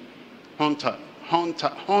 hunter, hunter,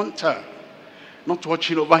 hunter, not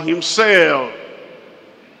watching over himself.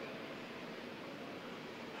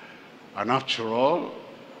 And after all,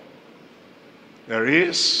 there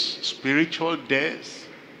is spiritual death.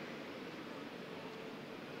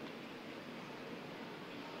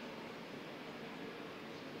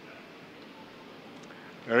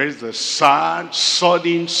 There is the sad,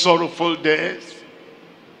 sudden, sorrowful death.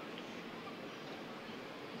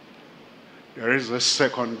 There is the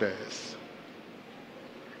second death.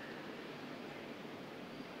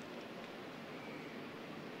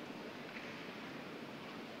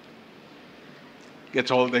 Get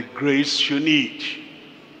all the grace you need.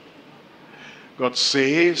 God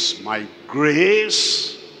says, my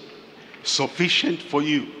grace is sufficient for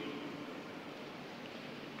you.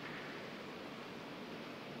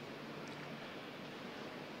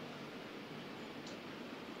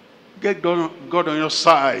 Get God on your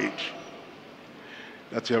side,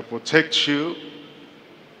 that he'll protect you,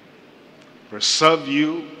 preserve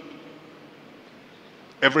you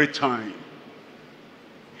every time.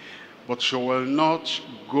 But you will not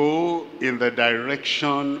go in the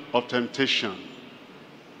direction of temptation.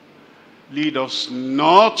 Lead us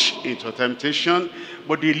not into temptation,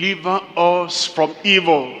 but deliver us from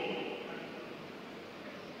evil.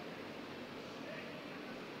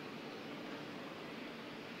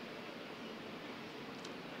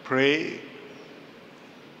 Pray,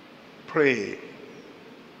 pray,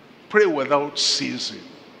 pray without ceasing.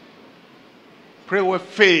 Pray with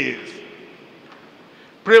faith.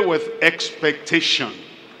 Pray with expectation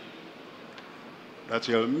that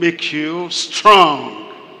he'll make you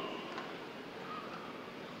strong.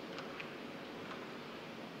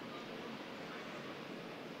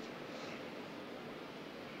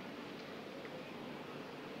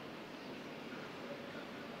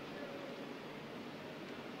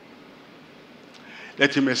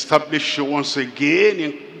 Let him establish you once again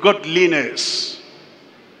in godliness,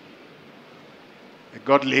 a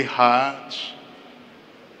godly heart,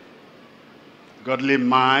 godly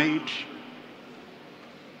mind,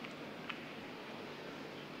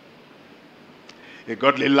 a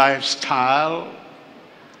godly lifestyle,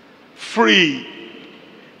 free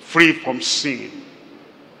from sin.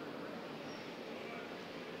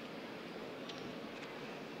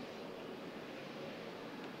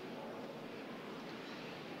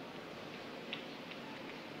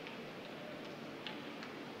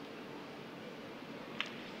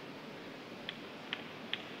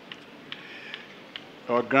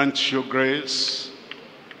 God grant you grace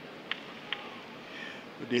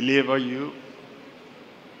to deliver you.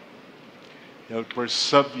 He'll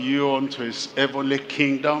preserve you unto his heavenly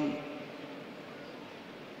kingdom.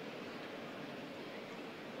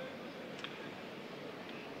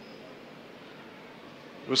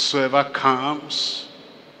 Whosoever comes,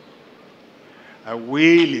 I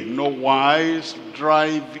will in no wise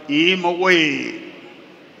drive him away.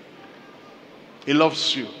 He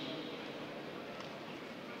loves you.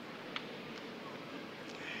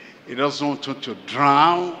 He doesn't want you to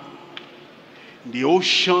drown in the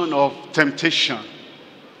ocean of temptation.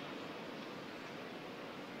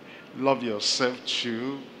 Love yourself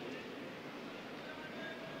too.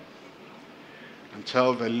 And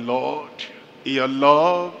tell the Lord, your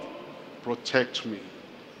love, protect me.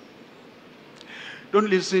 Don't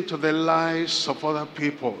listen to the lies of other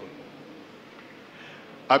people.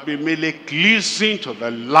 Abimelech listened to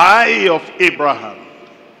the lie of Abraham,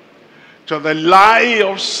 to the lie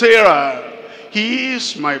of Sarah. He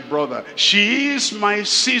is my brother. She is my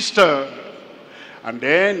sister. And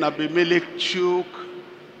then Abimelech took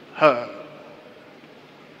her.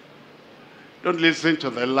 Don't listen to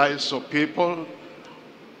the lies of people.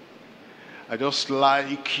 I just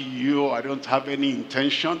like you. I don't have any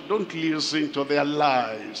intention. Don't listen to their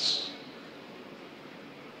lies.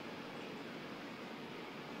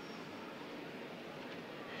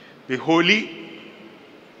 Be holy.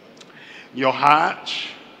 Your heart,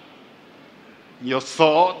 your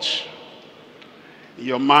thought,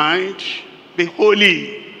 your mind, be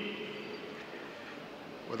holy.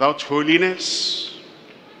 Without holiness,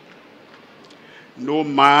 no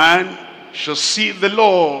man shall see the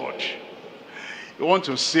Lord. You want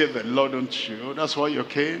to see the Lord, don't you? That's why you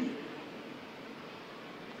came.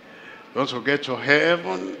 You want to get to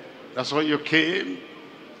heaven. That's why you came.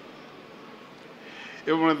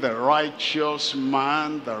 Even the righteous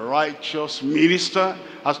man, the righteous minister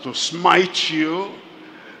has to smite you.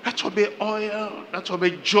 That will be oil. That will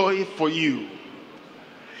be joy for you.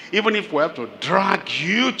 Even if we have to drag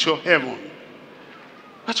you to heaven,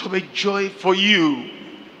 that will be joy for you.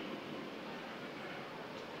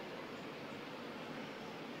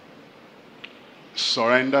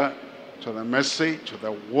 Surrender to the message, to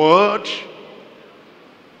the word.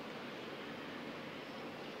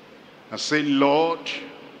 And say, Lord,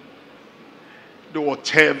 do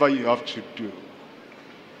whatever you have to do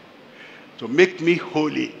to make me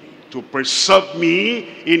holy, to preserve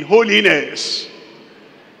me in holiness,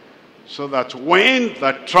 so that when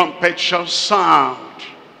the trumpet shall sound,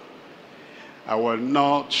 I will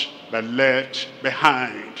not be left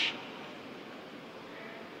behind.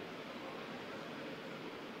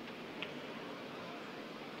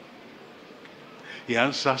 He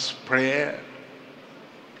answers prayer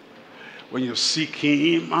when you seek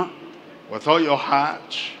him with all your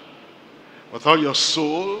heart, with all your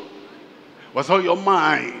soul, with all your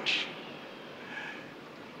mind.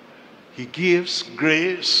 He gives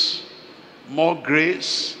grace, more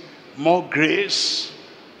grace, more grace.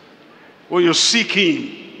 When you seek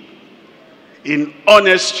him in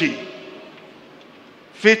honesty,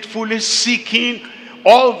 faithfully seeking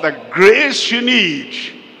all the grace you need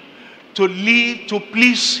to live to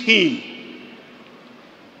please him.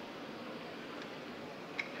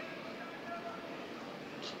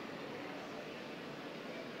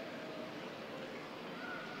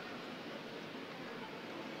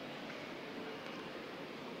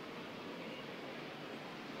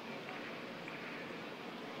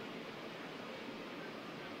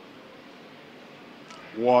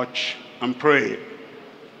 Watch and pray.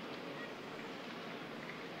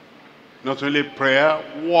 Not only prayer,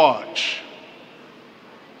 watch.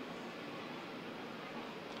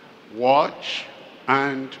 Watch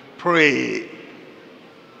and pray.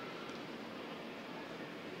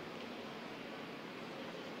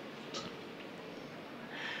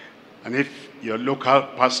 And if your local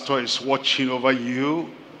pastor is watching over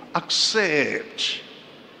you, accept.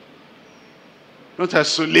 Don't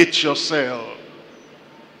isolate yourself.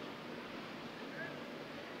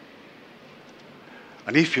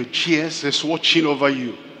 And if your GS is watching over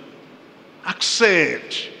you,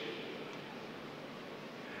 accept.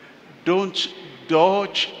 Don't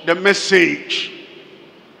dodge the message.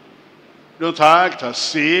 Don't act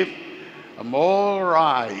as if I'm all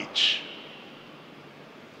right.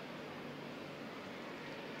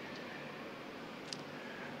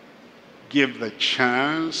 Give the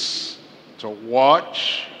chance to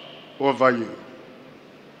watch over you.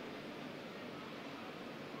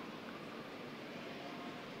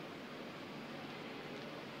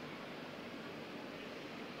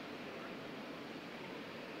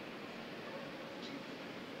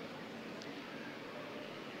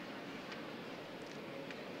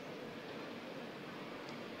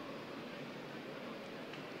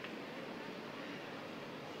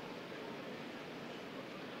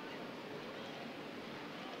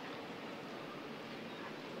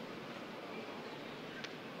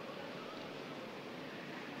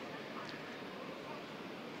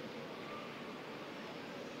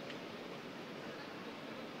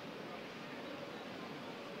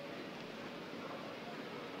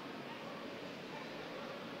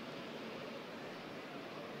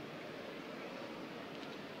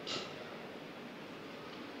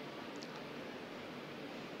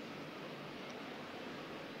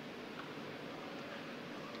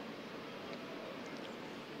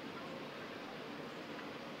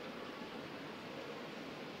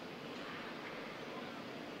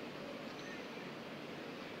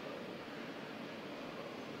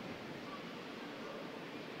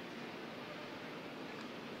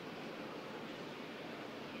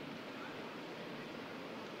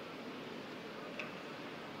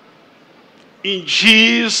 In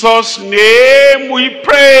Jesus' name we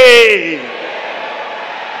pray.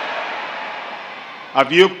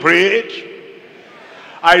 Have you prayed?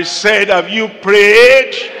 I said, have you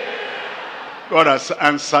prayed? God has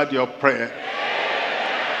answered your prayer.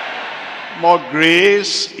 More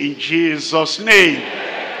grace in Jesus' name.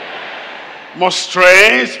 More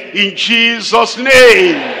strength in Jesus'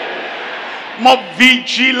 name. More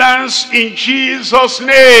vigilance in Jesus'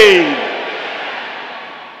 name.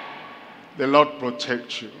 The Lord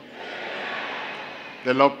protect you.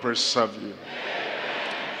 The Lord preserve you.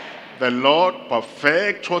 The Lord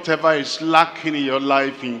perfect whatever is lacking in your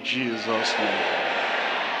life in Jesus' name.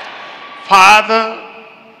 Father,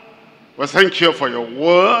 we thank you for your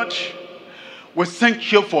word. We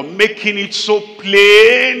thank you for making it so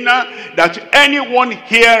plain that anyone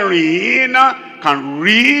hearing can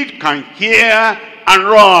read, can hear, and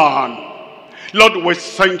run. Lord, we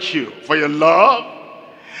thank you for your love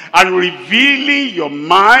and revealing your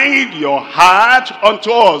mind, your heart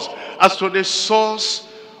unto us as to the source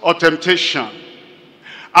of temptation,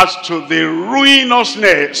 as to the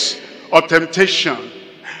ruinousness of temptation,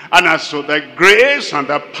 and as to the grace and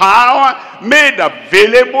the power made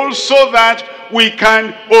available so that we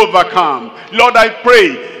can overcome. Lord, I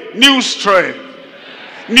pray, new strength,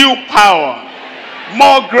 new power,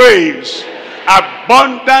 more grace,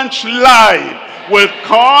 abundant life will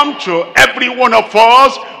come to every one of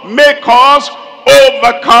us, make us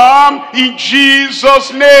overcome in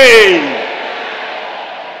Jesus' name.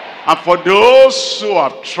 And for those who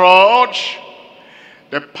have trod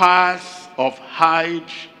the path of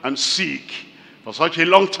hide and seek for such a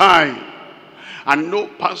long time, and no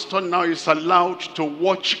pastor now is allowed to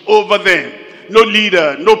watch over them, no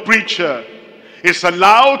leader, no preacher is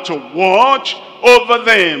allowed to watch over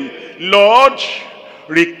them, Lord,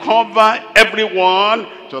 recover everyone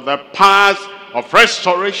to the path of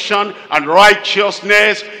restoration and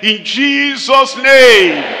righteousness in Jesus'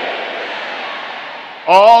 name.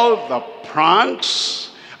 All the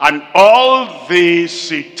pranks and all the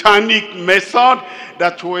satanic method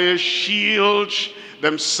that will shield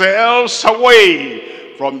themselves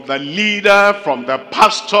away from the leader, from the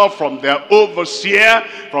pastor, from the overseer,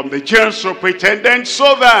 from the general superintendent,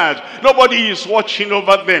 so that nobody is watching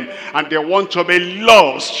over them and they want to be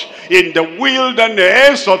lost in the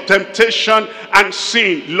wilderness of temptation and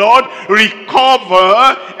sin. Lord,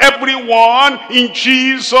 recover everyone in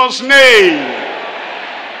Jesus' name.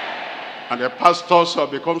 And the pastors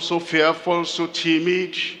have become so fearful, so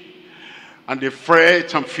timid, and they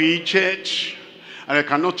fret and fidget, and they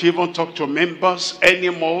cannot even talk to members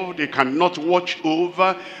anymore. They cannot watch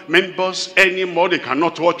over members anymore. They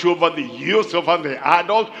cannot watch over the youth, over the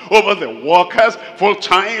adults, over the workers,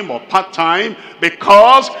 full-time or part-time,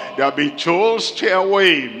 because they have been told, stay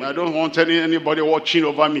away. I don't want anybody watching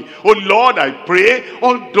over me. Oh Lord, I pray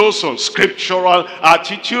all those unscriptural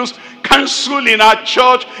attitudes cancel in our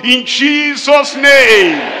church in Jesus'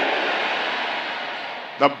 name.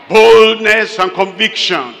 The boldness and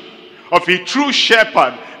conviction of a true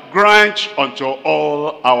shepherd grant unto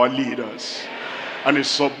all our leaders, and the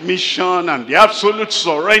submission and the absolute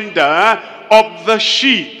surrender of the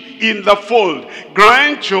sheep in the fold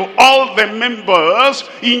grant to all the members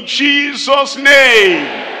in Jesus' name.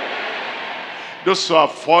 Those who are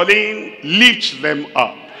falling, lift them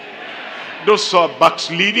up. Those who are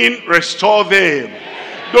backsliding, restore them.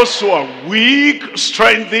 Those who are weak,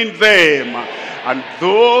 strengthen them. And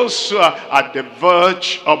those who are at the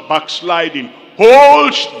verge of backsliding,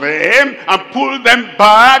 hold them and pull them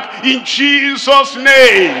back in Jesus'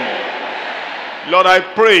 name. Lord, I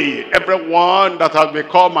pray everyone that has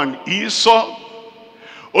become an Esau,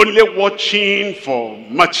 only watching for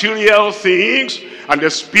material things, and the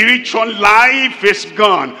spiritual life is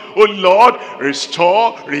gone. Oh Lord,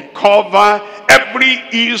 restore, recover every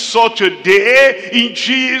Esau today in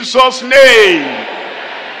Jesus' name.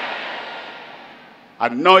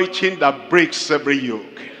 Anointing that breaks every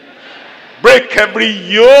yoke. Break every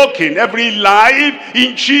yoke in every life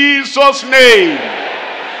in Jesus' name.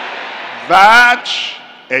 That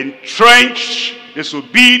entrenched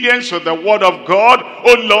disobedience to the word of God,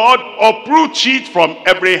 oh Lord, uproot it from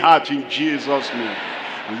every heart in Jesus' name.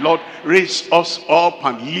 And Lord, raise us up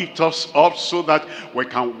and lift us up so that we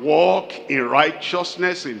can walk in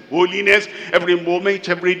righteousness, in holiness, every moment,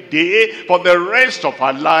 every day, for the rest of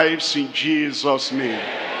our lives in Jesus' name.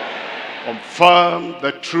 Confirm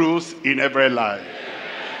the truth in every life.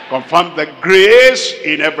 Confirm the grace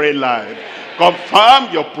in every life.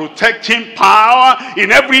 Confirm your protecting power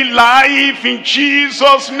in every life in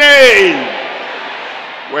Jesus' name.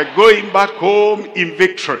 We're going back home in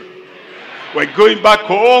victory. We're going back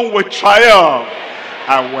home with triumph.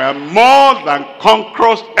 And we're more than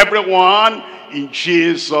conquerors, everyone, in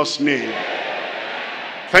Jesus' name.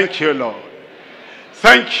 Thank you, Lord.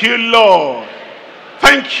 Thank you, Lord.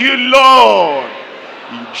 Thank you, Lord.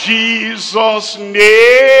 In Jesus'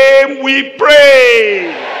 name we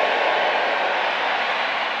pray.